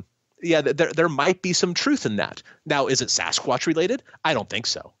 But yeah, there might be some truth in that. Now, is it Sasquatch related? I don't think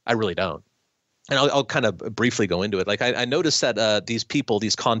so. I really don't. And I'll kind of briefly go into it. Like I noticed that these people,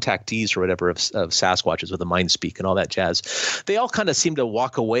 these contactees or whatever of Sasquatches with the mind speak and all that jazz, they all kind of seem to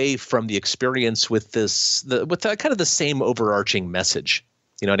walk away from the experience with kind of the same overarching message.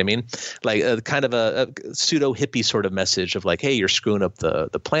 You know what I mean? Like kind of a pseudo hippie sort of message of like, hey, you're screwing up the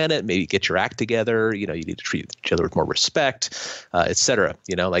planet. Maybe get your act together. You know, you need to treat each other with more respect, et cetera.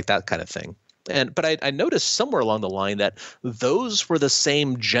 You know, like that kind of thing. But I noticed somewhere along the line that those were the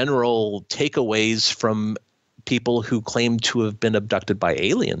same general takeaways from people who claim to have been abducted by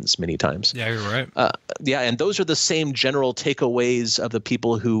aliens many times. Yeah, you're right. Yeah, and those are the same general takeaways of the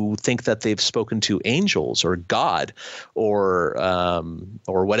people who think that they've spoken to angels or God or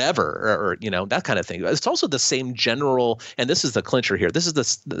whatever, or you know, that kind of thing. It's also the same general, and this is the clincher here. This is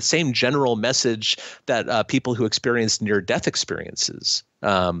the same general message that people who experience near-death experiences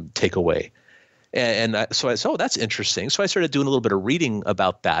take away. So I said, oh, that's interesting. So I started doing a little bit of reading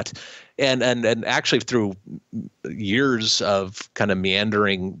about that, and actually through years of kind of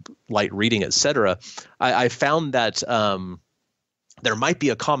meandering light reading, et cetera, I found that there might be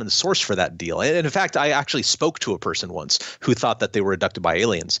a common source for that deal. And in fact, I actually spoke to a person once who thought that they were abducted by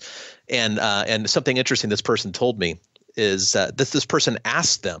aliens, and something interesting this person told me is that this person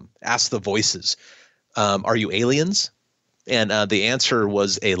asked the voices, "Are you aliens?" And the answer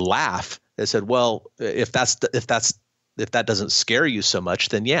was a laugh. They said, well, if that doesn't scare you so much,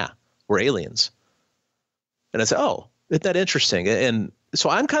 then yeah, we're aliens. And I said, oh, isn't that interesting? And So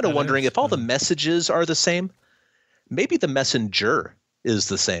I'm kind of wondering if all the messages are the same, maybe the messenger is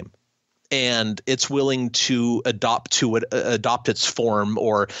the same. And it's willing to adopt its form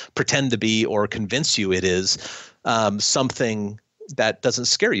or pretend to be or convince you it is something that doesn't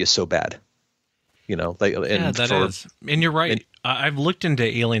scare you so bad. You know, like, yeah, that is. And you're right. I've looked into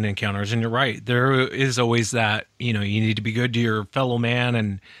alien encounters, and you're right. There is always that, you know, you need to be good to your fellow man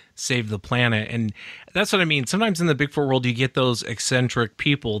and save the planet. And that's what I mean. Sometimes in the Bigfoot world, you get those eccentric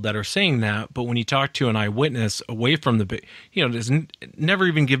people that are saying that. But when you talk to an eyewitness away from the, you know, there's never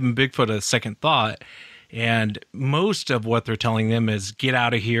even given Bigfoot a second thought. And most of what they're telling them is get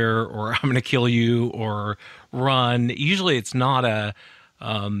out of here, or I'm going to kill you, or run. Usually it's not a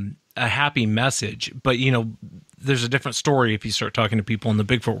happy message, but you know, there's a different story if you start talking to people in the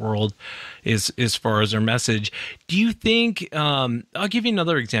Bigfoot world as far as their message. Do you think, I'll give you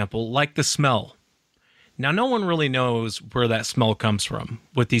another example, like the smell. Now, no one really knows where that smell comes from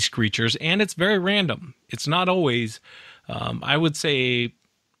with these creatures, and it's very random. It's not always, I would say,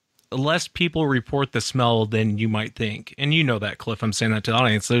 less people report the smell than you might think. And you know that, Cliff. I'm saying that to the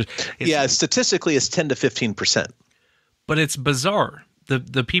audience. Statistically, it's 10 to 15%. But it's bizarre.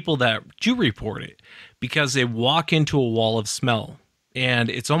 The people that do report it, because they walk into a wall of smell, and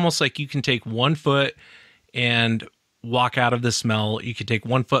it's almost like you can take 1 foot and walk out of the smell. You can take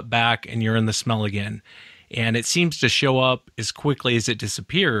 1 foot back and you're in the smell again. And it seems to show up as quickly as it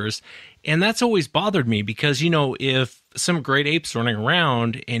disappears. And that's always bothered me because, you know, if some great ape's running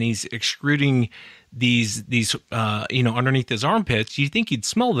around and he's extruding these you know, underneath his armpits, you think he'd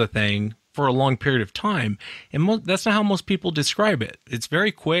smell the thing for a long period of time. And that's not how most people describe it. It's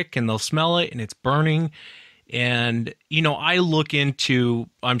very quick, and they'll smell it, and it's burning. And, you know, I look into,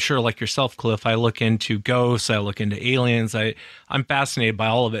 I'm sure like yourself, Cliff, I look into ghosts, I look into aliens. I'm fascinated by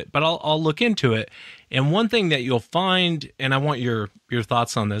all of it, but I'll look into it. And one thing that you'll find, and I want your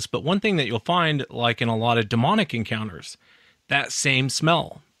thoughts on this, but one thing that you'll find, like in a lot of demonic encounters, that same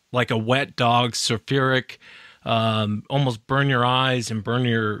smell, like a wet dog, sulfuric, almost burn your eyes and burn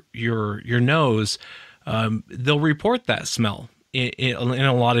your nose. They'll report that smell in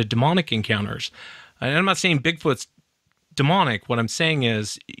a lot of demonic encounters. And I'm not saying Bigfoot's demonic. What I'm saying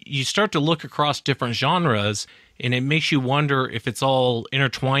is you start to look across different genres, and it makes you wonder if it's all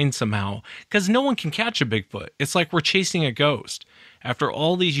intertwined somehow, because no one can catch a Bigfoot. It's like we're chasing a ghost. After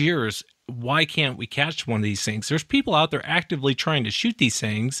all these years, why can't we catch one of these things? There's people out there actively trying to shoot these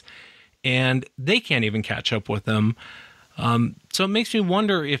things, and they can't even catch up with them. So it makes me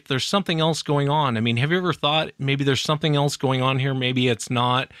wonder if there's something else going on. I mean, have you ever thought maybe there's something else going on here? Maybe it's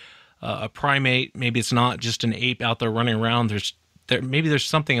not a primate. Maybe it's not just an ape out there running around. Maybe there's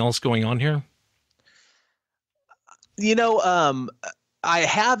something else going on here. You know, I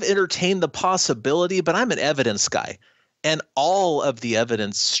have entertained the possibility, but I'm an evidence guy, and all of the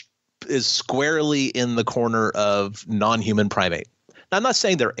evidence is squarely in the corner of non-human primate. Now, I'm not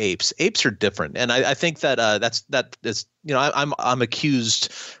saying they're apes. Apes are different, and I think that that is, you know, I'm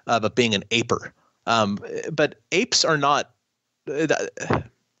accused of being an aper, but apes are not.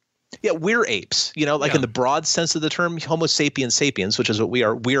 Yeah, we're apes, you know, like in the broad sense of the term, Homo sapiens sapiens, which is what we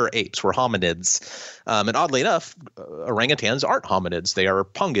are. We're apes. We're hominids. And oddly enough, orangutans aren't hominids. They are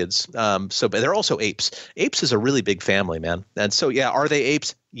pungids. But they're also apes. Apes is a really big family, man. And so, yeah, are they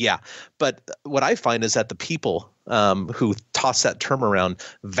apes? Yeah. But what I find is that the people who toss that term around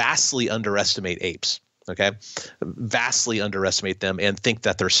vastly underestimate apes. Okay, vastly underestimate them and think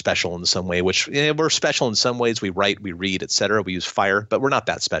that they're special in some way, which we're special in some ways. We write, we read, etc. We use fire, but we're not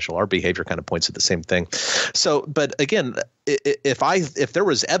that special. Our behavior kind of points at the same thing. So, but again, if there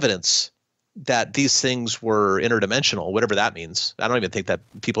was evidence that these things were interdimensional, whatever that means, I don't even think that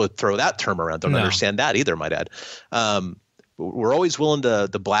people would throw that term around. Don't understand that either, might add. We're always willing to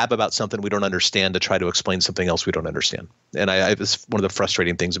blab about something we don't understand to try to explain something else we don't understand. And it's one of the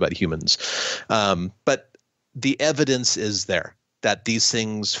frustrating things about humans. But the evidence is there that these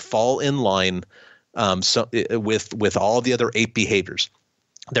things fall in line with all the other ape behaviors.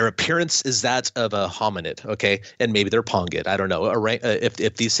 Their appearance is that of a hominid, okay, and maybe they're pongid. I don't know.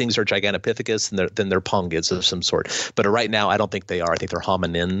 If these things are Gigantopithecus, then they're pongids of some sort. But right now, I don't think they are. I think they're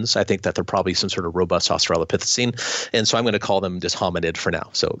hominins. I think that they're probably some sort of robust Australopithecine, and so I'm going to call them just hominid for now.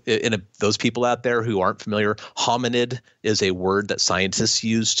 So, those people out there who aren't familiar, hominid is a word that scientists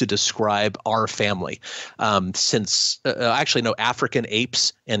use to describe our family. African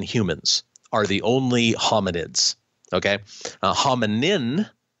apes and humans are the only hominids. Okay, hominin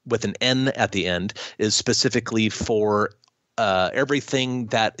with an N at the end is specifically for everything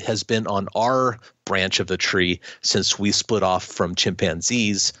that has been on our branch of the tree since we split off from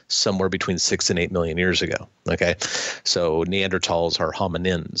chimpanzees somewhere between 6 and 8 million years ago. Okay, so Neanderthals are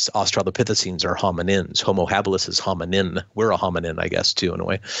hominins, Australopithecines are hominins, Homo habilis is hominin. We're a hominin, I guess, too, in a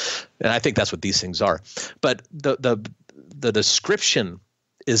way, and I think that's what these things are. But the description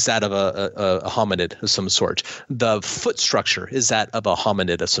is that of a hominid of some sort. The foot structure is that of a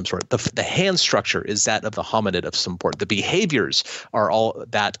hominid of some sort. The hand structure is that of the hominid of some sort. The behaviors are all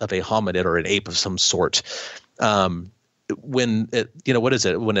that of a hominid or an ape of some sort. When it, what is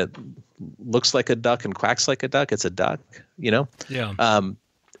it? When it looks like a duck and quacks like a duck, it's a duck, Yeah. And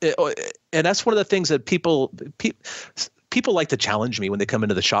that's one of the things that people like to challenge me when they come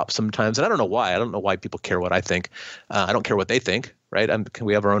into the shop sometimes. And I don't know why. I don't know why people care what I think. I don't care what they think. Right.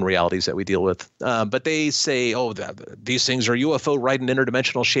 We have our own realities that we deal with. But they say, these things are UFO riding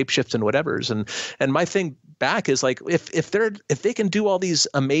interdimensional shapeshifts and whatevers. And my thing back is like, if they can do all these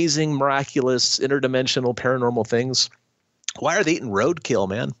amazing, miraculous, interdimensional, paranormal things, why are they eating roadkill,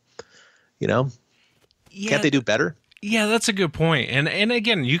 man? Yeah. Can't they do better? Yeah, that's a good point. And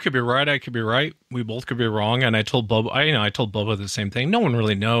again, you could be right, I could be right. We both could be wrong. And I told Bubba, I told Bubba the same thing. No one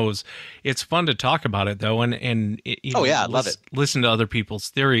really knows. It's fun to talk about it though, and I love it. Listen to other people's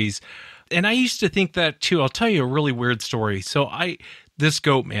theories. And I used to think that too. I'll tell you a really weird story. So this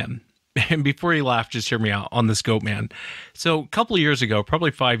goat man, and before you laugh, just hear me out on this goat man. So a couple of years ago, probably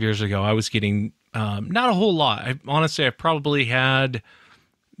 5 years ago, I was getting not a whole lot. Honestly, I probably had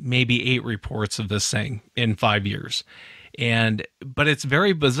maybe 8 reports of this thing in 5 years. But it's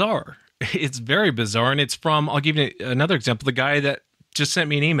very bizarre. It's very bizarre. And it's from, I'll give you another example. The guy that just sent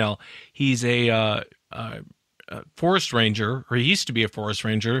me an email, he's a forest ranger, or he used to be a forest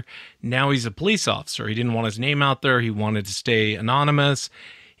ranger. Now he's a police officer. He didn't want his name out there. He wanted to stay anonymous.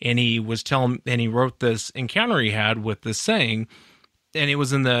 And he wrote this encounter he had with this thing. And it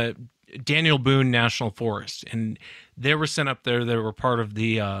was in the Daniel Boone National Forest. And they were sent up there. They were part of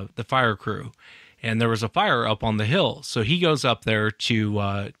the fire crew, and there was a fire up on the hill. So he goes up there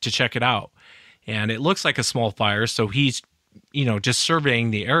to check it out, and it looks like a small fire. So he's, just surveying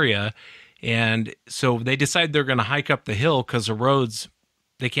the area, and so they decide they're going to hike up the hill because the roads,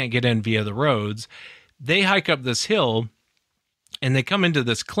 they can't get in via the roads. They hike up this hill, and they come into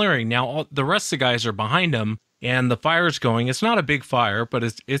this clearing. Now the rest of the guys are behind them, and the fire's going. It's not a big fire, but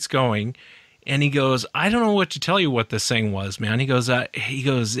it's going. And he goes, I don't know what to tell you what this thing was, man. He goes,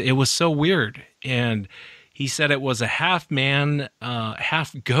 it was so weird. And he said it was a half man,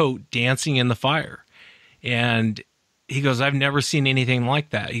 half goat dancing in the fire. And he goes, I've never seen anything like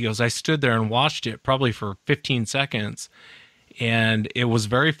that. He goes, I stood there and watched it probably for 15 seconds. And it was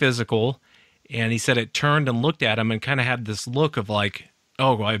very physical. And he said it turned and looked at him and kind of had this look of like,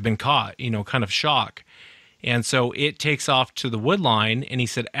 oh, I've been caught, kind of shock. And so it takes off to the wood line. And he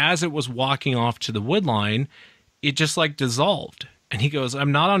said, as it was walking off to the wood line, it just like dissolved. And he goes,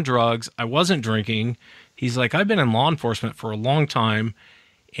 I'm not on drugs. I wasn't drinking. He's like, I've been in law enforcement for a long time.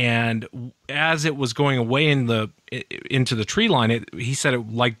 And as it was going away into the tree line, he said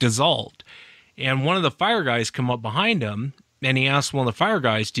it like dissolved. And one of the fire guys come up behind him, and he asked one of the fire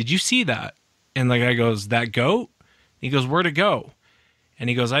guys, did you see that? And the guy goes, that goat? He goes, where'd it go?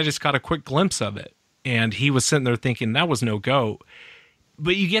 And he goes, I just got a quick glimpse of it. And he was sitting there thinking that was no goat.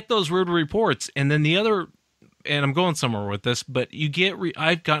 But you get those weird reports. And then the other, and I'm going somewhere with this, but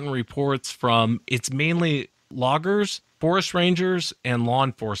I've gotten reports from, it's mainly loggers, forest rangers, and law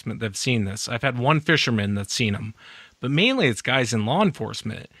enforcement that have seen this. I've had one fisherman that's seen them, but mainly it's guys in law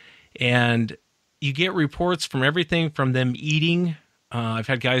enforcement. And you get reports from everything from them eating. I've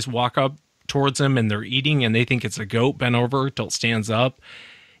had guys walk up towards them and they're eating and they think it's a goat bent over till it stands up.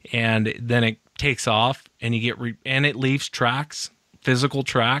 And then it takes off and you get and it leaves tracks, physical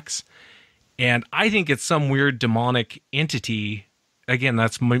tracks. And I think it's some weird demonic entity. Again,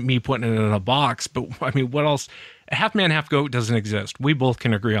 that's me putting it in a box, but I mean, what else? A half man, half goat doesn't exist. We both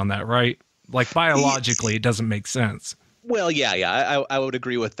can agree on that, right? Like biologically, it doesn't make sense. Well, yeah, I would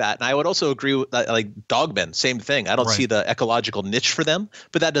agree with that. And I would also agree with like dogmen, same thing. I don't see the ecological niche for them,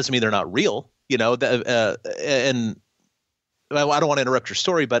 but that doesn't mean they're not real, and I don't want to interrupt your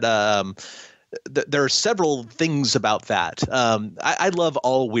story, but there are several things about that. I love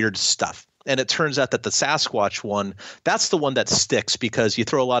all weird stuff. And it turns out that the Sasquatch one, that's the one that sticks because you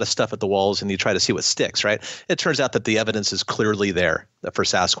throw a lot of stuff at the walls and you try to see what sticks, right? It turns out that the evidence is clearly there for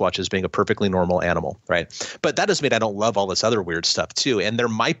Sasquatch as being a perfectly normal animal, right? But that doesn't mean I don't love all this other weird stuff too. And there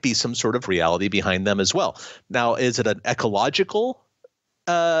might be some sort of reality behind them as well. Now, is it an ecological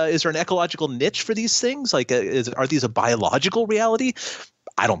is there an ecological niche for these things? Like, are these a biological reality?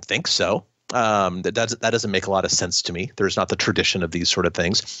 I don't think so. That doesn't make a lot of sense to me. There's not the tradition of these sort of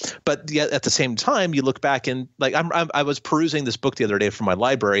things. But yet at the same time, you look back and like I was perusing this book the other day from my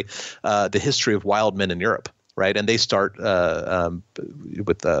library, The History of Wild Men in Europe. Right. And they start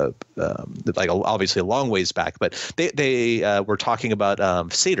with like obviously a long ways back. But they were talking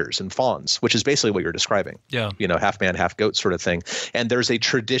about satyrs and fawns, which is basically what you're describing. Yeah. Half man, half goat sort of thing. And there's a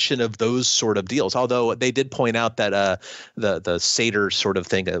tradition of those sort of deals, although they did point out that the satyr sort of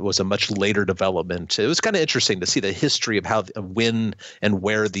thing was a much later development. It was kind of interesting to see the history of how, when and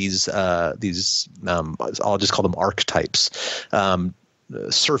where these I'll just call them archetypes,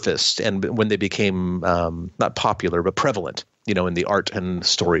 surfaced and when they became not popular but prevalent, in the art and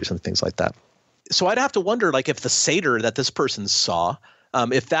stories and things like that. So I'd have to wonder, like, if the satyr that this person saw,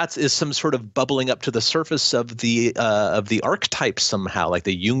 if that is some sort of bubbling up to the surface of the archetype somehow, like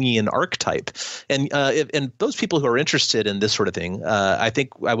the Jungian archetype. And and those people who are interested in this sort of thing, I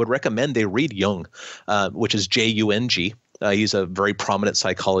think I would recommend they read Jung, which is Jung. He's a very prominent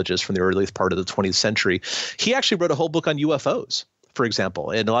psychologist from the early part of the 20th century. He actually wrote a whole book on UFOs, for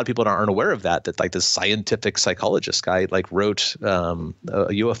example, and a lot of people aren't aware of that like this scientific psychologist guy like wrote a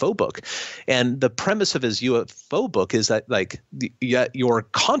UFO book. And the premise of his UFO book is that like your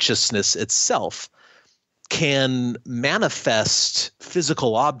consciousness itself can manifest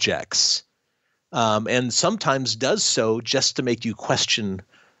physical objects, and sometimes does so just to make you question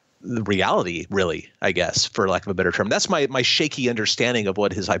the reality, really, I guess, for lack of a better term. That's my shaky understanding of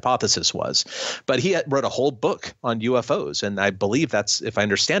what his hypothesis was. But he wrote a whole book on UFOs, and I believe that's, if I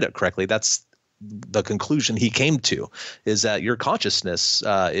understand it correctly, that's the conclusion he came to, is that your consciousness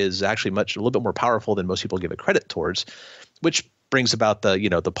is actually a little bit more powerful than most people give it credit towards, which brings about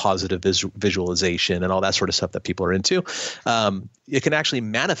the positive visualization and all that sort of stuff that people are into. It can actually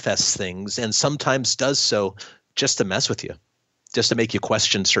manifest things, and sometimes does so just to mess with you, just to make you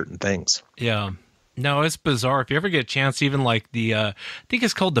question certain things. Yeah. No, it's bizarre. If you ever get a chance, even like I think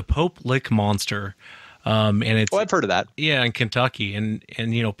it's called the Pope Lick Monster. And it's, I've heard of that. Yeah, in Kentucky. And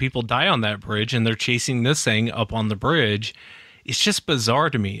people die on that bridge and they're chasing this thing up on the bridge. It's just bizarre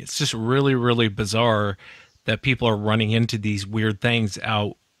to me. It's just really, really bizarre that people are running into these weird things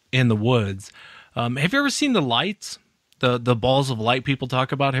out in the woods. Have you ever seen the lights? The balls of light people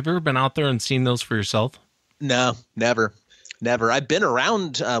talk about? Have you ever been out there and seen those for yourself? No, never. I've been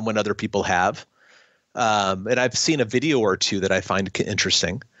around when other people have, and I've seen a video or two that I find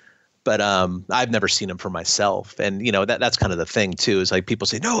interesting, but I've never seen them for myself. And that's kind of the thing too, is like people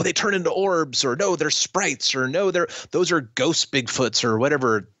say, no, they turn into orbs, or no, they're sprites, or no, those are ghost Bigfoots, or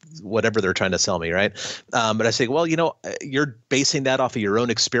whatever they're trying to sell me, right? But I say, well, you're basing that off of your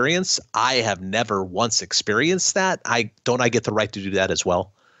own experience. I have never once experienced that. I get the right to do that as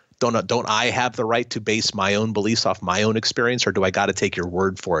well? Don't I have the right to base my own beliefs off my own experience, or do I got to take your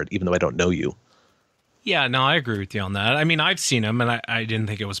word for it, even though I don't know you? Yeah, no, I agree with you on that. I mean, I've seen them, and I didn't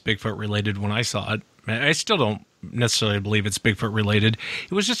think it was Bigfoot related when I saw it. I still don't necessarily believe it's Bigfoot related.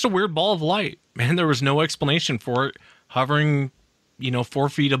 It was just a weird ball of light, man. There was no explanation for it, hovering, 4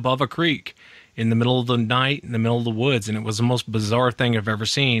 feet above a creek in the middle of the night, in the middle of the woods, and it was the most bizarre thing I've ever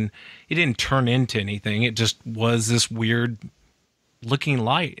seen. It didn't turn into anything. It just was this weird looking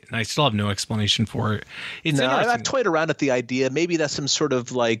light, and I still have no explanation for it. It's interesting. I've toyed around at the idea. Maybe that's some sort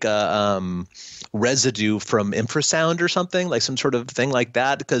of like residue from infrasound or something, like some sort of thing like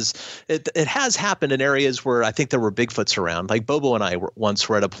that, because it has happened in areas where I think there were Bigfoots around. Like Bobo and I once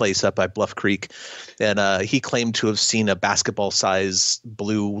were at a place up by Bluff Creek, and he claimed to have seen a basketball-size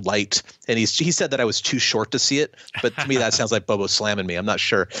blue light, and he said that I was too short to see it, but to me that sounds like Bobo slamming me. I'm not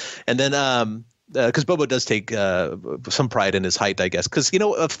sure. And then because Bobo does take some pride in his height, I guess. Because,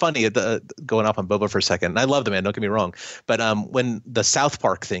 funny, going off on Bobo for a second, and I love the man, don't get me wrong, but when the South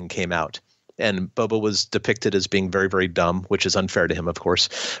Park thing came out, and Bobo was depicted as being very, very dumb, which is unfair to him, of course.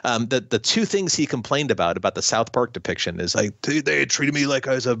 The two things he complained about the South Park depiction is like, dude, they treated me like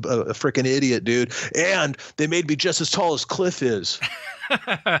I was a freaking idiot, dude, and they made me just as tall as Cliff is.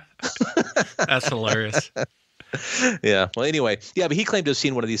 That's hilarious. Yeah. Well, anyway, yeah, but he claimed to have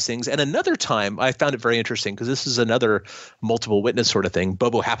seen one of these things. And another time I found it very interesting because this is another multiple witness sort of thing.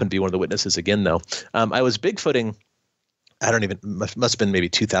 Bobo happened to be one of the witnesses again, though. I was Bigfooting. Must have been maybe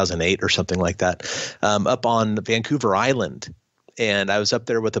 2008 or something like that, up on Vancouver Island. And I was up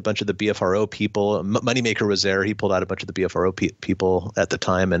there with a bunch of the BFRO people. Moneymaker was there. He pulled out a bunch of the BFRO people at the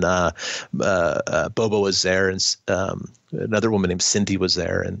time. And Bobo was there. And another woman named Cindy was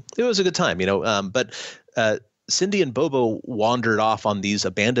there. And it was a good time, But Cindy and Bobo wandered off on these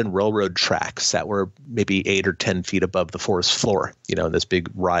abandoned railroad tracks that were maybe 8 or 10 feet above the forest floor, this big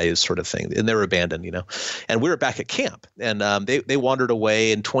rise sort of thing. And they were abandoned, and we were back at camp, and they wandered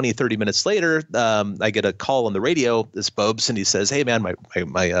away. And 20, 30 minutes later, I get a call on the radio. This Bobs, and he says, "Hey man, my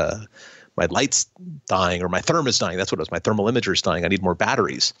light's dying, or my therm is dying." That's what it was. My thermal imager is dying. I need more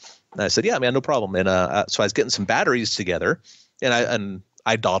batteries. And I said, "Yeah, man, no problem." And so I was getting some batteries together, and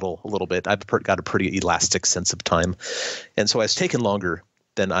I dawdle a little bit. I've got a pretty elastic sense of time. And so I was taking longer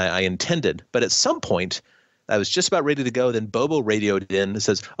than I intended. But at some point, I was just about ready to go. Then Bobo radioed in and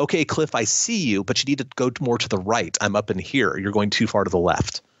says, "Okay, Cliff, I see you, but you need to go more to the right. I'm up in here. You're going too far to the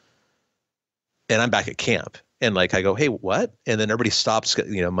left." And I'm back at camp. And I go, "Hey, what?" And then everybody stops,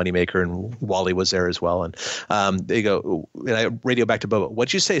 Moneymaker and Wally was there as well. And they go, and I radio back to Bobo,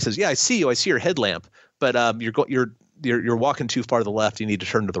 "What'd you say?" He says, "Yeah, I see you. I see your headlamp, but you're walking too far to the left. You need to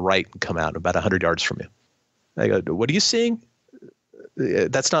turn to the right and come out about 100 yards from you." I go, "What are you seeing?"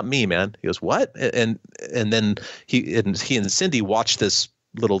 "That's not me, man." He goes, "What?" And then he and Cindy watch this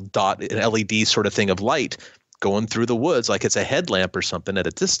little dot, an LED sort of thing of light going through the woods like it's a headlamp or something at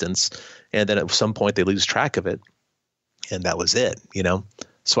a distance. And then at some point they lose track of it. And that was it,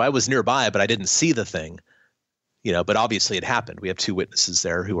 So I was nearby, but I didn't see the thing, but obviously it happened. We have 2 witnesses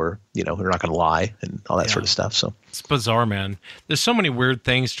there who are, who are not going to lie and all that sort of stuff. So it's bizarre, man. There's so many weird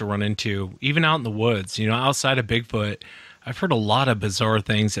things to run into, even out in the woods, outside of Bigfoot. I've heard a lot of bizarre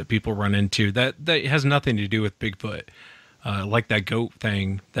things that people run into that has nothing to do with Bigfoot. Like that goat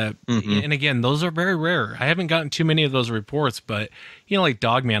thing and again, those are very rare. I haven't gotten too many of those reports, but like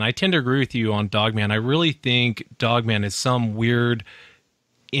Dogman, I tend to agree with you on Dogman. I really think Dogman is some weird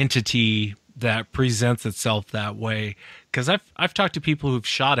entity that presents itself that way. Cause I've talked to people who've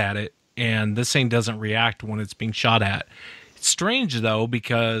shot at it and this thing doesn't react when it's being shot at. It's strange though,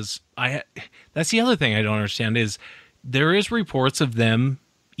 because that's the other thing I don't understand is there is reports of them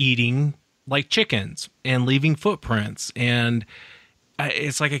eating like chickens and leaving footprints, and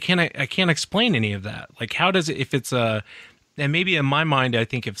it's like I can't explain any of that. Like, how does it, if it's and maybe in my mind I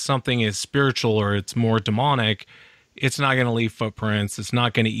think if something is spiritual or it's more demonic, it's not going to leave footprints, it's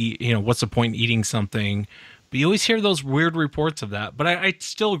not going to eat, what's the point in eating something? But you always hear those weird reports of that. But I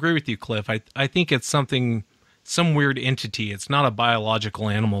still agree with you, Cliff. I think it's some weird entity. It's not a biological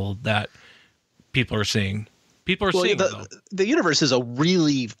animal that people are seeing. People are seeing the universe is a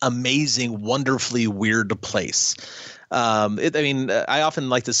really amazing, wonderfully weird place. I often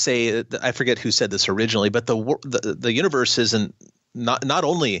like to say, I forget who said this originally, but the universe isn't not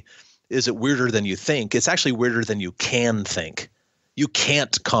only is it weirder than you think, it's actually weirder than you can think. You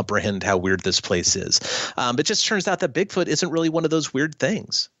can't comprehend how weird this place is. It just turns out that Bigfoot isn't really one of those weird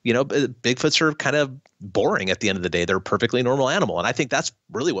things. Bigfoots are kind of boring at the end of the day. They're a perfectly normal animal. And I think that's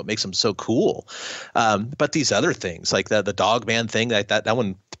really what makes them so cool. But these other things, like the Dogman thing, that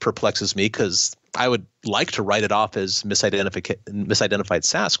one perplexes me because I would like to write it off as misidentified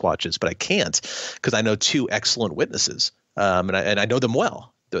Sasquatches, but I can't because I know 2 excellent witnesses. And I know them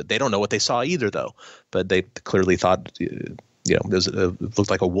well. They don't know what they saw either, though. But they clearly thought it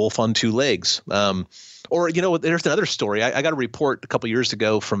looked like a wolf on 2 legs. Or, there's another story. I got a report a couple years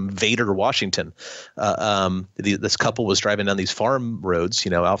ago from Vader, Washington. This couple was driving down these farm roads,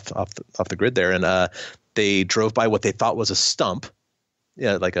 off the grid there, and they drove by what they thought was a stump,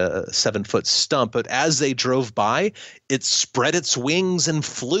 like a 7-foot stump. But as they drove by, it spread its wings and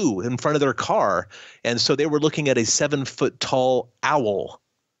flew in front of their car. And so they were looking at a 7-foot tall owl.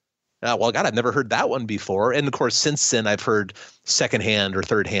 Well, God, I've never heard that one before. And of course, since then, I've heard secondhand or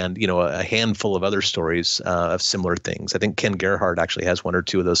thirdhand, a handful of other stories of similar things. I think Ken Gerhard actually has 1 or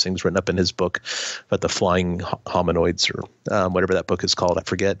 2 of those things written up in his book about the flying hominoids or whatever that book is called. I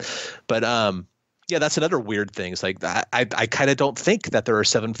forget. But that's another weird thing. It's like I kind of don't think that there are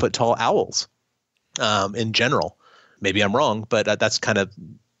 7-foot tall owls in general. Maybe I'm wrong, but that's kind of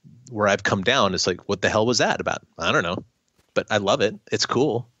where I've come down. It's like, what the hell was that about? I don't know. But I love it. It's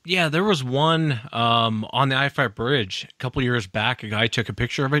cool. Yeah, there was one on the I-5 bridge a couple years back. A guy took a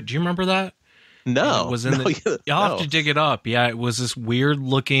picture of it. Do you remember that? No. And it was in I'll have to dig it up. Yeah, it was this weird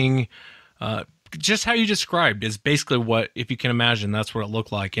looking, just how you described is basically what, if you can imagine, that's what it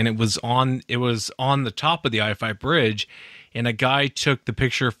looked like. And it was on the top of the I-5 bridge. And a guy took the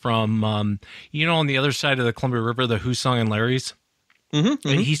picture from, on the other side of the Columbia River, the Hoosong and Larry's. Mm-hmm,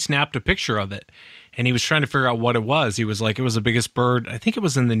 and he snapped a picture of it. And he was trying to figure out what it was. He was like, it was the biggest bird. I think it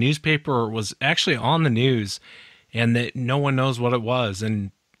was in the newspaper or it was actually on the news. And that no one knows what it was.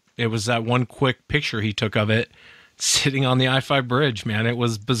 And it was that one quick picture he took of it sitting on the I-5 bridge, man. It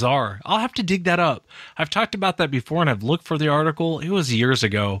was bizarre. I'll have to dig that up. I've talked about that before and I've looked for the article. It was years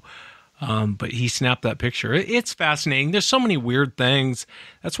ago. But he snapped that picture. It's fascinating. There's so many weird things.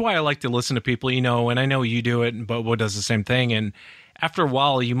 That's why I like to listen to people, and I know you do it, and Bobo does the same thing. And after a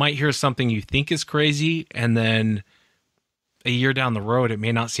while, you might hear something you think is crazy, and then a year down the road, it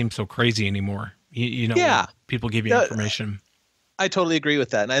may not seem so crazy anymore. Yeah. People give you information. I totally agree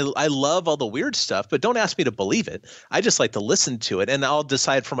with that. And I love all the weird stuff, but don't ask me to believe it. I just like to listen to it, and I'll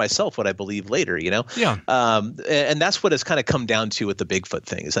decide for myself what I believe later, Yeah. And that's what it's kind of come down to with the Bigfoot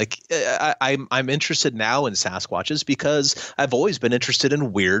thing. It's like I'm interested now in Sasquatches because I've always been interested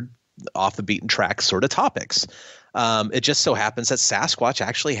in weird, off the beaten track sort of topics. It just so happens that Sasquatch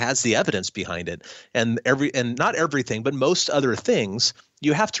actually has the evidence behind it, and not everything, but most other things,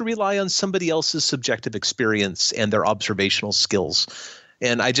 you have to rely on somebody else's subjective experience and their observational skills.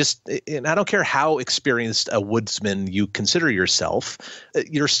 And I don't care how experienced a woodsman you consider yourself,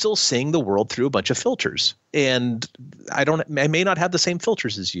 you're still seeing the world through a bunch of filters. And I may not have the same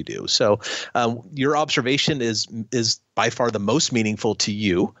filters as you do. So your observation is by far the most meaningful to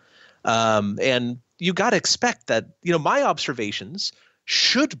you. And you got to expect that, my observations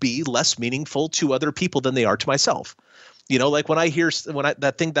should be less meaningful to other people than they are to myself. Like when I hear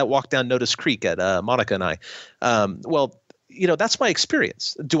that thing that walked down Notice Creek at Monica and I, that's my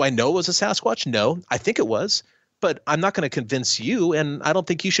experience. Do I know it was a Sasquatch? No, I think it was, but I'm not going to convince you, and I don't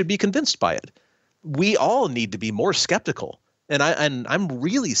think you should be convinced by it. We all need to be more skeptical, and I'm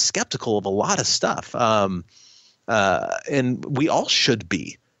really skeptical of a lot of stuff, and we all should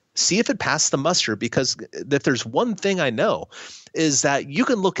be. See if it passed the muster, because if there's one thing I know is that you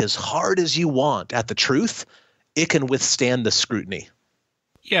can look as hard as you want at the truth, it can withstand the scrutiny.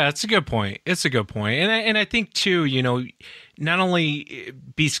 Yeah, it's a good point. And I think too, not only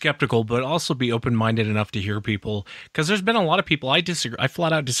be skeptical, but also be open-minded enough to hear people, because there's been a lot of people I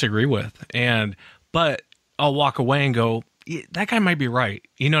flat out disagree with, but I'll walk away and go, that guy might be right.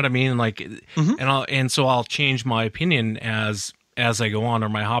 You know what I mean? Like, and so I'll change my opinion as I go on, or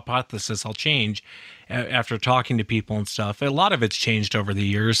my hypothesis I'll change after talking to people and stuff. A lot of it's changed over the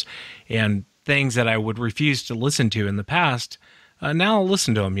years, and things that I would refuse to listen to in the past, now I'll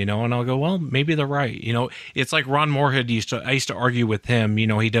listen to them, and I'll go, well, maybe they're right. It's like Ron Moorhead I used to argue with him.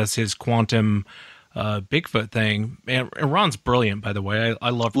 He does his quantum Bigfoot thing, and Ron's brilliant, by the way. I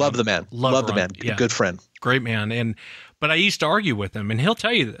love the man. Love the man. Yeah. Good friend. Great man. But I used to argue with him, and he'll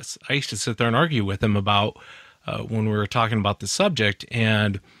tell you this. I used to sit there and argue with him about when we were talking about the subject,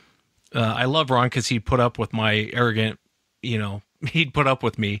 and I love Ron because he'd put up with my arrogant, he'd put up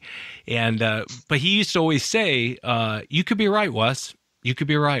with me, and but he used to always say, you could be right, Wes, you could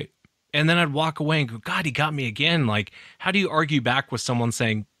be right. And then I'd walk away and go, God, he got me again. Like, how do you argue back with someone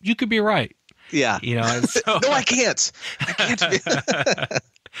saying you could be right? Yeah. So, no, I can't.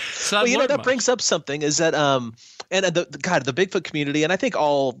 So that brings up something, is that and the Bigfoot community, and I think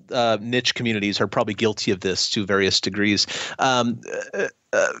all niche communities are probably guilty of this to various degrees.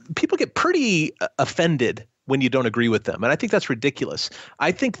 People get pretty offended when you don't agree with them, and I think that's ridiculous.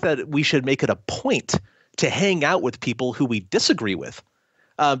 I think that we should make it a point to hang out with people who we disagree with.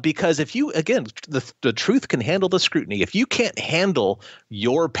 Because if you, again, the truth can handle the scrutiny. If you can't handle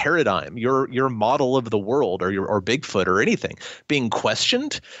your paradigm, your model of the world, or Bigfoot or anything being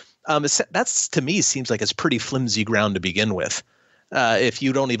questioned, that's, to me, seems like it's pretty flimsy ground to begin with. If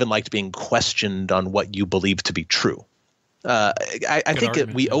you don't even like being questioned on what you believe to be true, I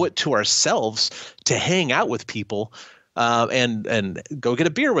think we owe it to ourselves to hang out with people. And go get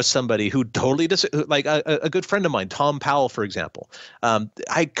a beer with somebody who totally like a good friend of mine, Tom Powell, for example.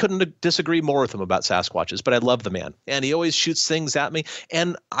 I couldn't disagree more with him about Sasquatches, but I love the man, and he always shoots things at me,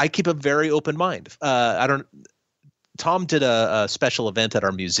 and I keep a very open mind. Tom did a special event at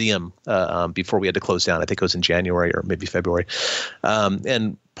our museum before we had to close down. I think it was in January or maybe February.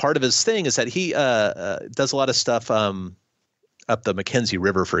 And part of his thing is that he does a lot of stuff up the Mackenzie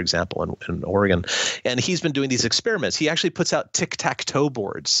River, for example, in Oregon. And he's been doing these experiments. He actually puts out tic-tac-toe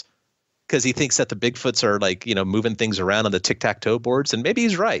boards because he thinks that the Bigfoots are like, moving things around on the tic-tac-toe boards. And maybe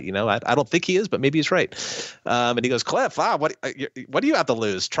he's right. I don't think he is, but maybe he's right. And he goes, Cliff, what do you have to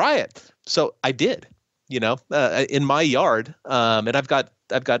lose? Try it. So I did, in my yard. And I've got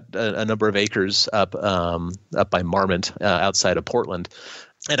a number of acres up by Marmont, outside of Portland.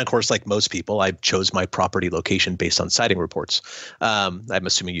 And of course, like most people, I chose my property location based on sighting reports. I'm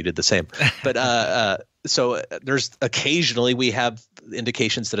assuming you did the same. But so there's occasionally we have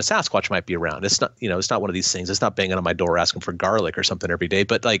indications that a Sasquatch might be around. It's not, it's not one of these things. It's not banging on my door asking for garlic or something every day.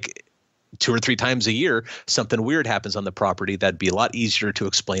 But like 2 or 3 times a year, something weird happens on the property. That'd be a lot easier to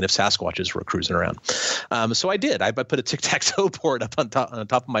explain if Sasquatches were cruising around. So I did. I put a tic-tac-toe board up on top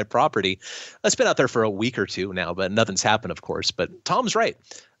of my property. It's been out there for a week or two now, but nothing's happened, of course. But Tom's right.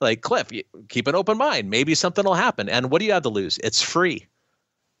 Like, Cliff, keep an open mind. Maybe something will happen. And what do you have to lose? It's free.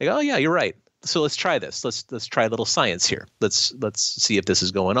 They go, oh, yeah, you're right. So let's try this. Let's try a little science here. Let's see if this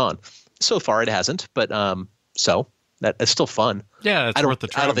is going on. So far, it hasn't. But so that it's still fun. Yeah, it's worth the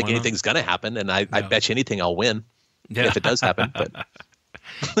try. I don't think anything's going to happen. And I bet you anything I'll win if it does happen. But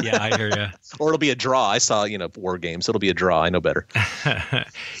yeah, I hear you. Or it'll be a draw. I saw, war games. It'll be a draw. I know better.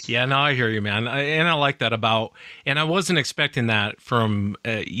 Yeah, no, I hear you, man. And I like that about, and I wasn't expecting that from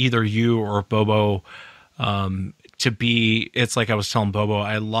either you or Bobo to be, it's like I was telling Bobo,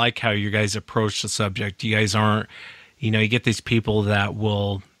 I like how you guys approach the subject. You guys aren't, you get these people that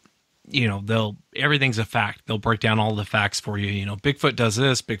will, everything's a fact. They'll break down all the facts for you. Bigfoot does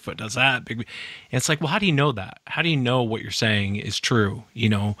this, Bigfoot does that. And it's like, well, how do you know that? How do you know what you're saying is true?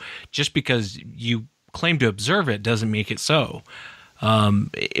 Just because you claim to observe it doesn't make it so.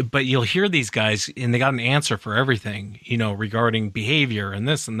 But you'll hear these guys and they got an answer for everything, regarding behavior and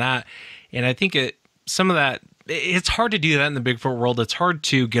this and that. And I think some of that, it's hard to do that in the Bigfoot world. It's hard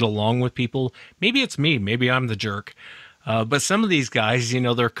to get along with people. Maybe it's me. Maybe I'm the jerk. But some of these guys,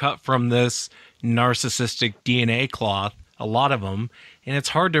 they're cut from this narcissistic DNA cloth, a lot of them. And it's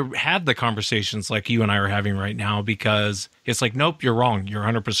hard to have the conversations like you and I are having right now because it's like, nope, you're wrong. You're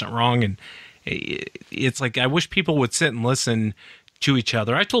 100% wrong. And it's like, I wish people would sit and listen to each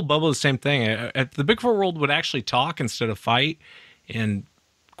other. I told Bubba the same thing. If the Bigfoot world would actually talk instead of fight and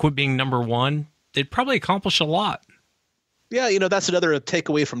quit being number one, they'd probably accomplish a lot. Yeah, that's another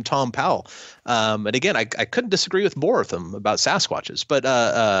takeaway from Tom Powell. And again, I couldn't disagree with more of them about Sasquatches,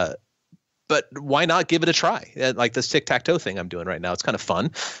 but why not give it a try? Like this tic-tac-toe thing I'm doing right now. It's kind of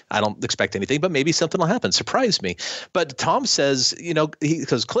fun. I don't expect anything, but maybe something will happen. Surprise me. But Tom says,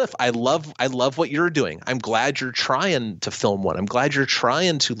 because Cliff, I love what you're doing. I'm glad you're trying to film one. I'm glad you're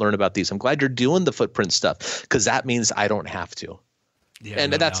trying to learn about these. I'm glad you're doing the footprint stuff because that means I don't have to. Yeah,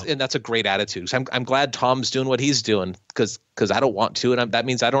 and that's a great attitude. So I'm glad Tom's doing what he's doing because I don't want to, and that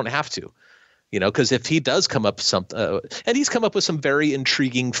means I don't have to. Because if he does come up with something, and he's come up with some very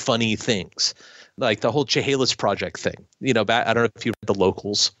intriguing, funny things, like the whole Chehalis project thing. I don't know if you read The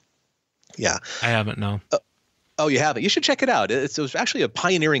Locals. Yeah, I haven't. No. Oh, you haven't? You should check it out. It was actually a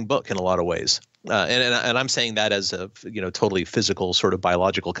pioneering book in a lot of ways. And I'm saying that as a totally physical sort of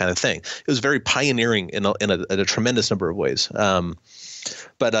biological kind of thing. It was very pioneering in a tremendous number of ways.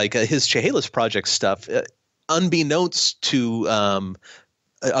 But like his Chehalis project stuff, unbeknownst to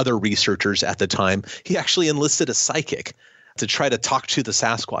other researchers at the time, he actually enlisted a psychic to try to talk to the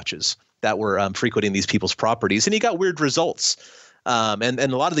Sasquatches that were frequenting these people's properties, and he got weird results. And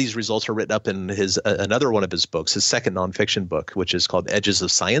a lot of these results are written up in his another one of his books, his second nonfiction book, which is called Edges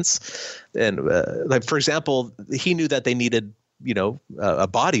of Science. And like for example, he knew that they needed a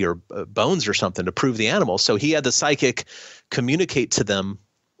body or bones or something to prove the animal. So he had the psychic communicate to them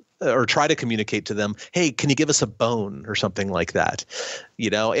or try to communicate to them, hey, can you give us a bone or something like that?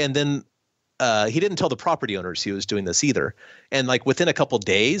 And then he didn't tell the property owners he was doing this either. And like within a couple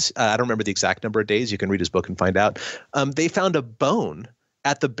days, I don't remember the exact number of days, you can read his book and find out, they found a bone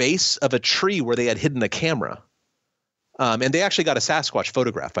at the base of a tree where they had hidden a camera. And they actually got a Sasquatch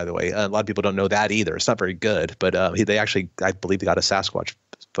photograph, by the way. A lot of people don't know that either. It's not very good, but they actually, I believe they got a Sasquatch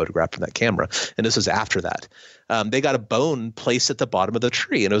photograph from that camera. And this was after that. They got a bone placed at the bottom of the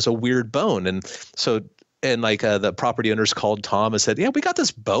tree, and it was a weird bone. And so, the property owners called Tom and said, yeah, we got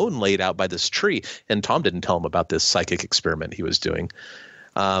this bone laid out by this tree. And Tom didn't tell them about this psychic experiment he was doing.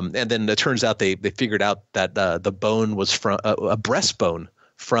 And then it turns out they figured out that the bone was from a breastbone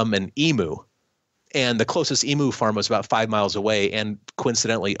from an emu. And the closest emu farm was about 5 miles away and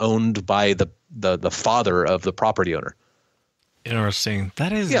coincidentally owned by the father of the property owner. Interesting.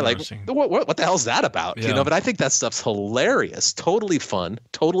 That is interesting. Like what the hell is that about? Yeah. But I think that stuff's hilarious, totally fun,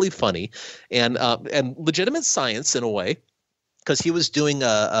 totally funny, and legitimate science in a way. Because he was doing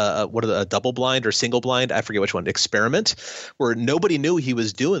a double blind or single blind, I forget which one, experiment where nobody knew he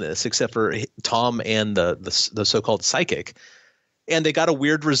was doing this except for Tom and the so-called psychic. And they got a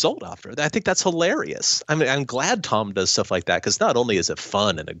weird result after. I think that's hilarious. I mean, I'm glad Tom does stuff like that because not only is it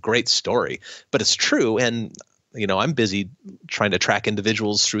fun and a great story, but it's true. And, I'm busy trying to track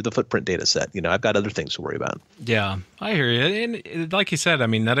individuals through the footprint data set. I've got other things to worry about. Yeah, I hear you. And like you said, I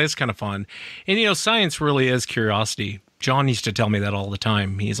mean, that is kind of fun. And, science really is curiosity. John used to tell me that all the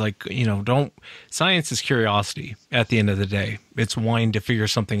time. He's like, science is curiosity at the end of the day. It's wanting to figure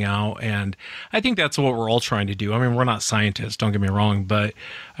something out. And I think that's what we're all trying to do. I mean, we're not scientists, don't get me wrong, but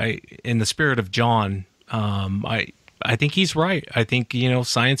in the spirit of John, I think he's right. I think,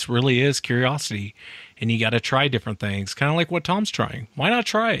 science really is curiosity, and you got to try different things. Kind of like what Tom's trying. Why not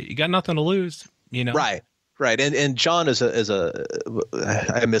try it? You got nothing to lose, Right. Right. And John I miss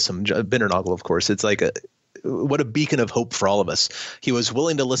him. Bindernagel, of course. It's like what a beacon of hope for all of us. He was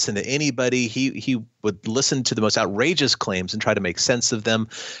willing to listen to anybody. He would listen to the most outrageous claims and try to make sense of them.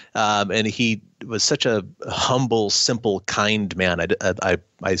 And he was such a humble, simple, kind man.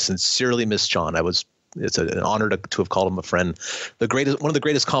 I sincerely miss John. It's an honor to have called him a friend. One of the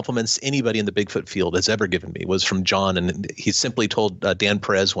greatest compliments anybody in the Bigfoot field has ever given me was from John, and he simply told Dan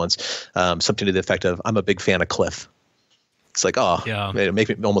Perez once something to the effect of, "I'm a big fan of Cliff." It's like,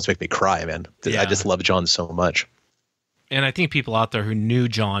 it almost make me cry, man. Yeah. I just love John so much. And I think people out there who knew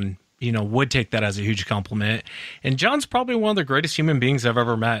John, would take that as a huge compliment. And John's probably one of the greatest human beings I've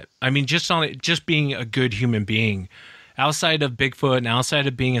ever met. I mean, just being a good human being. Outside of Bigfoot and outside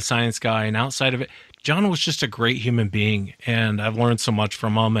of being a science guy and outside of it, John was just a great human being, and I've learned so much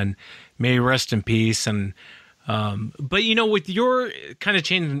from him, and may he rest in peace. And but with your kind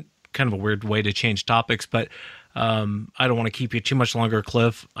of a weird way to change topics, but I don't want to keep you too much longer,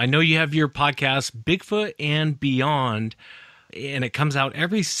 Cliff. I know you have your podcast, Bigfoot and Beyond, and it comes out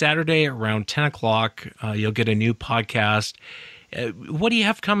every Saturday around 10 o'clock. You'll get a new podcast. What do you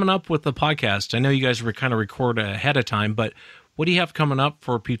have coming up with the podcast? I know you guys kind of record ahead of time, but what do you have coming up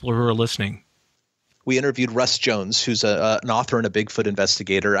for people who are listening? We interviewed Russ Jones, who's an author and a Bigfoot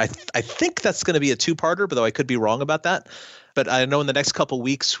investigator. I think that's going to be a two-parter, but though I could be wrong about that. But I know in the next couple of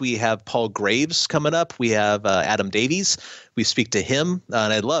weeks we have Paul Graves coming up. We have Adam Davies. We speak to him,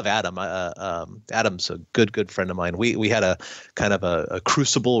 and I love Adam. Adam's a good friend of mine. We had a kind of a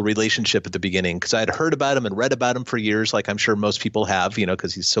crucible relationship at the beginning because I had heard about him and read about him for years, like I'm sure most people have,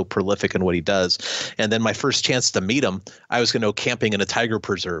 because he's so prolific in what he does. And then my first chance to meet him, I was going to go camping in a tiger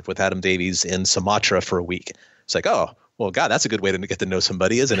preserve with Adam Davies in Sumatra for a week. It's like, oh, well, God, that's a good way to get to know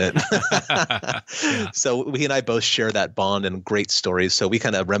somebody, isn't it? Yeah. So he and I both share that bond and great stories. So we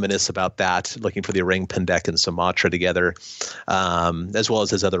kind of reminisce about that, looking for the orang pendek in Sumatra together, as well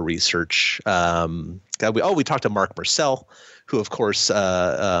as his other research. We talked to Mark Marcel, who, of course,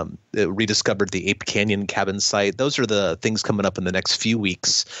 rediscovered the Ape Canyon cabin site. Those are the things coming up in the next few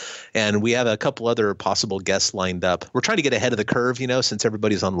weeks. And we have a couple other possible guests lined up. We're trying to get ahead of the curve, since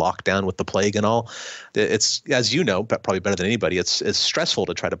everybody's on lockdown with the plague and all. It's, as you know, probably better than anybody, it's stressful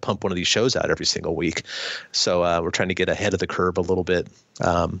to try to pump one of these shows out every single week. So we're trying to get ahead of the curve a little bit.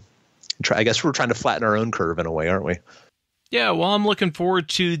 I guess we're trying to flatten our own curve in a way, aren't we? Yeah, well, I'm looking forward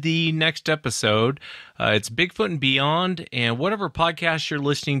to the next episode. It's Bigfoot and Beyond, and whatever podcast you're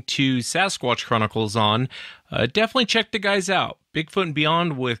listening to Sasquatch Chronicles on, definitely check the guys out. Bigfoot and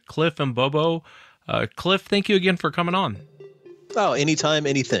Beyond with Cliff and Bobo. Cliff, thank you again for coming on. Oh, anytime,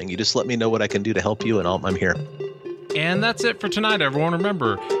 anything. You just let me know what I can do to help you, and I'm here. And that's it for tonight, everyone.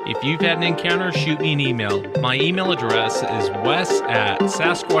 Remember, if you've had an encounter, shoot me an email. My email address is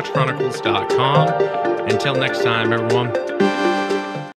wes@sasquatchchronicles.com. Until next time, everyone.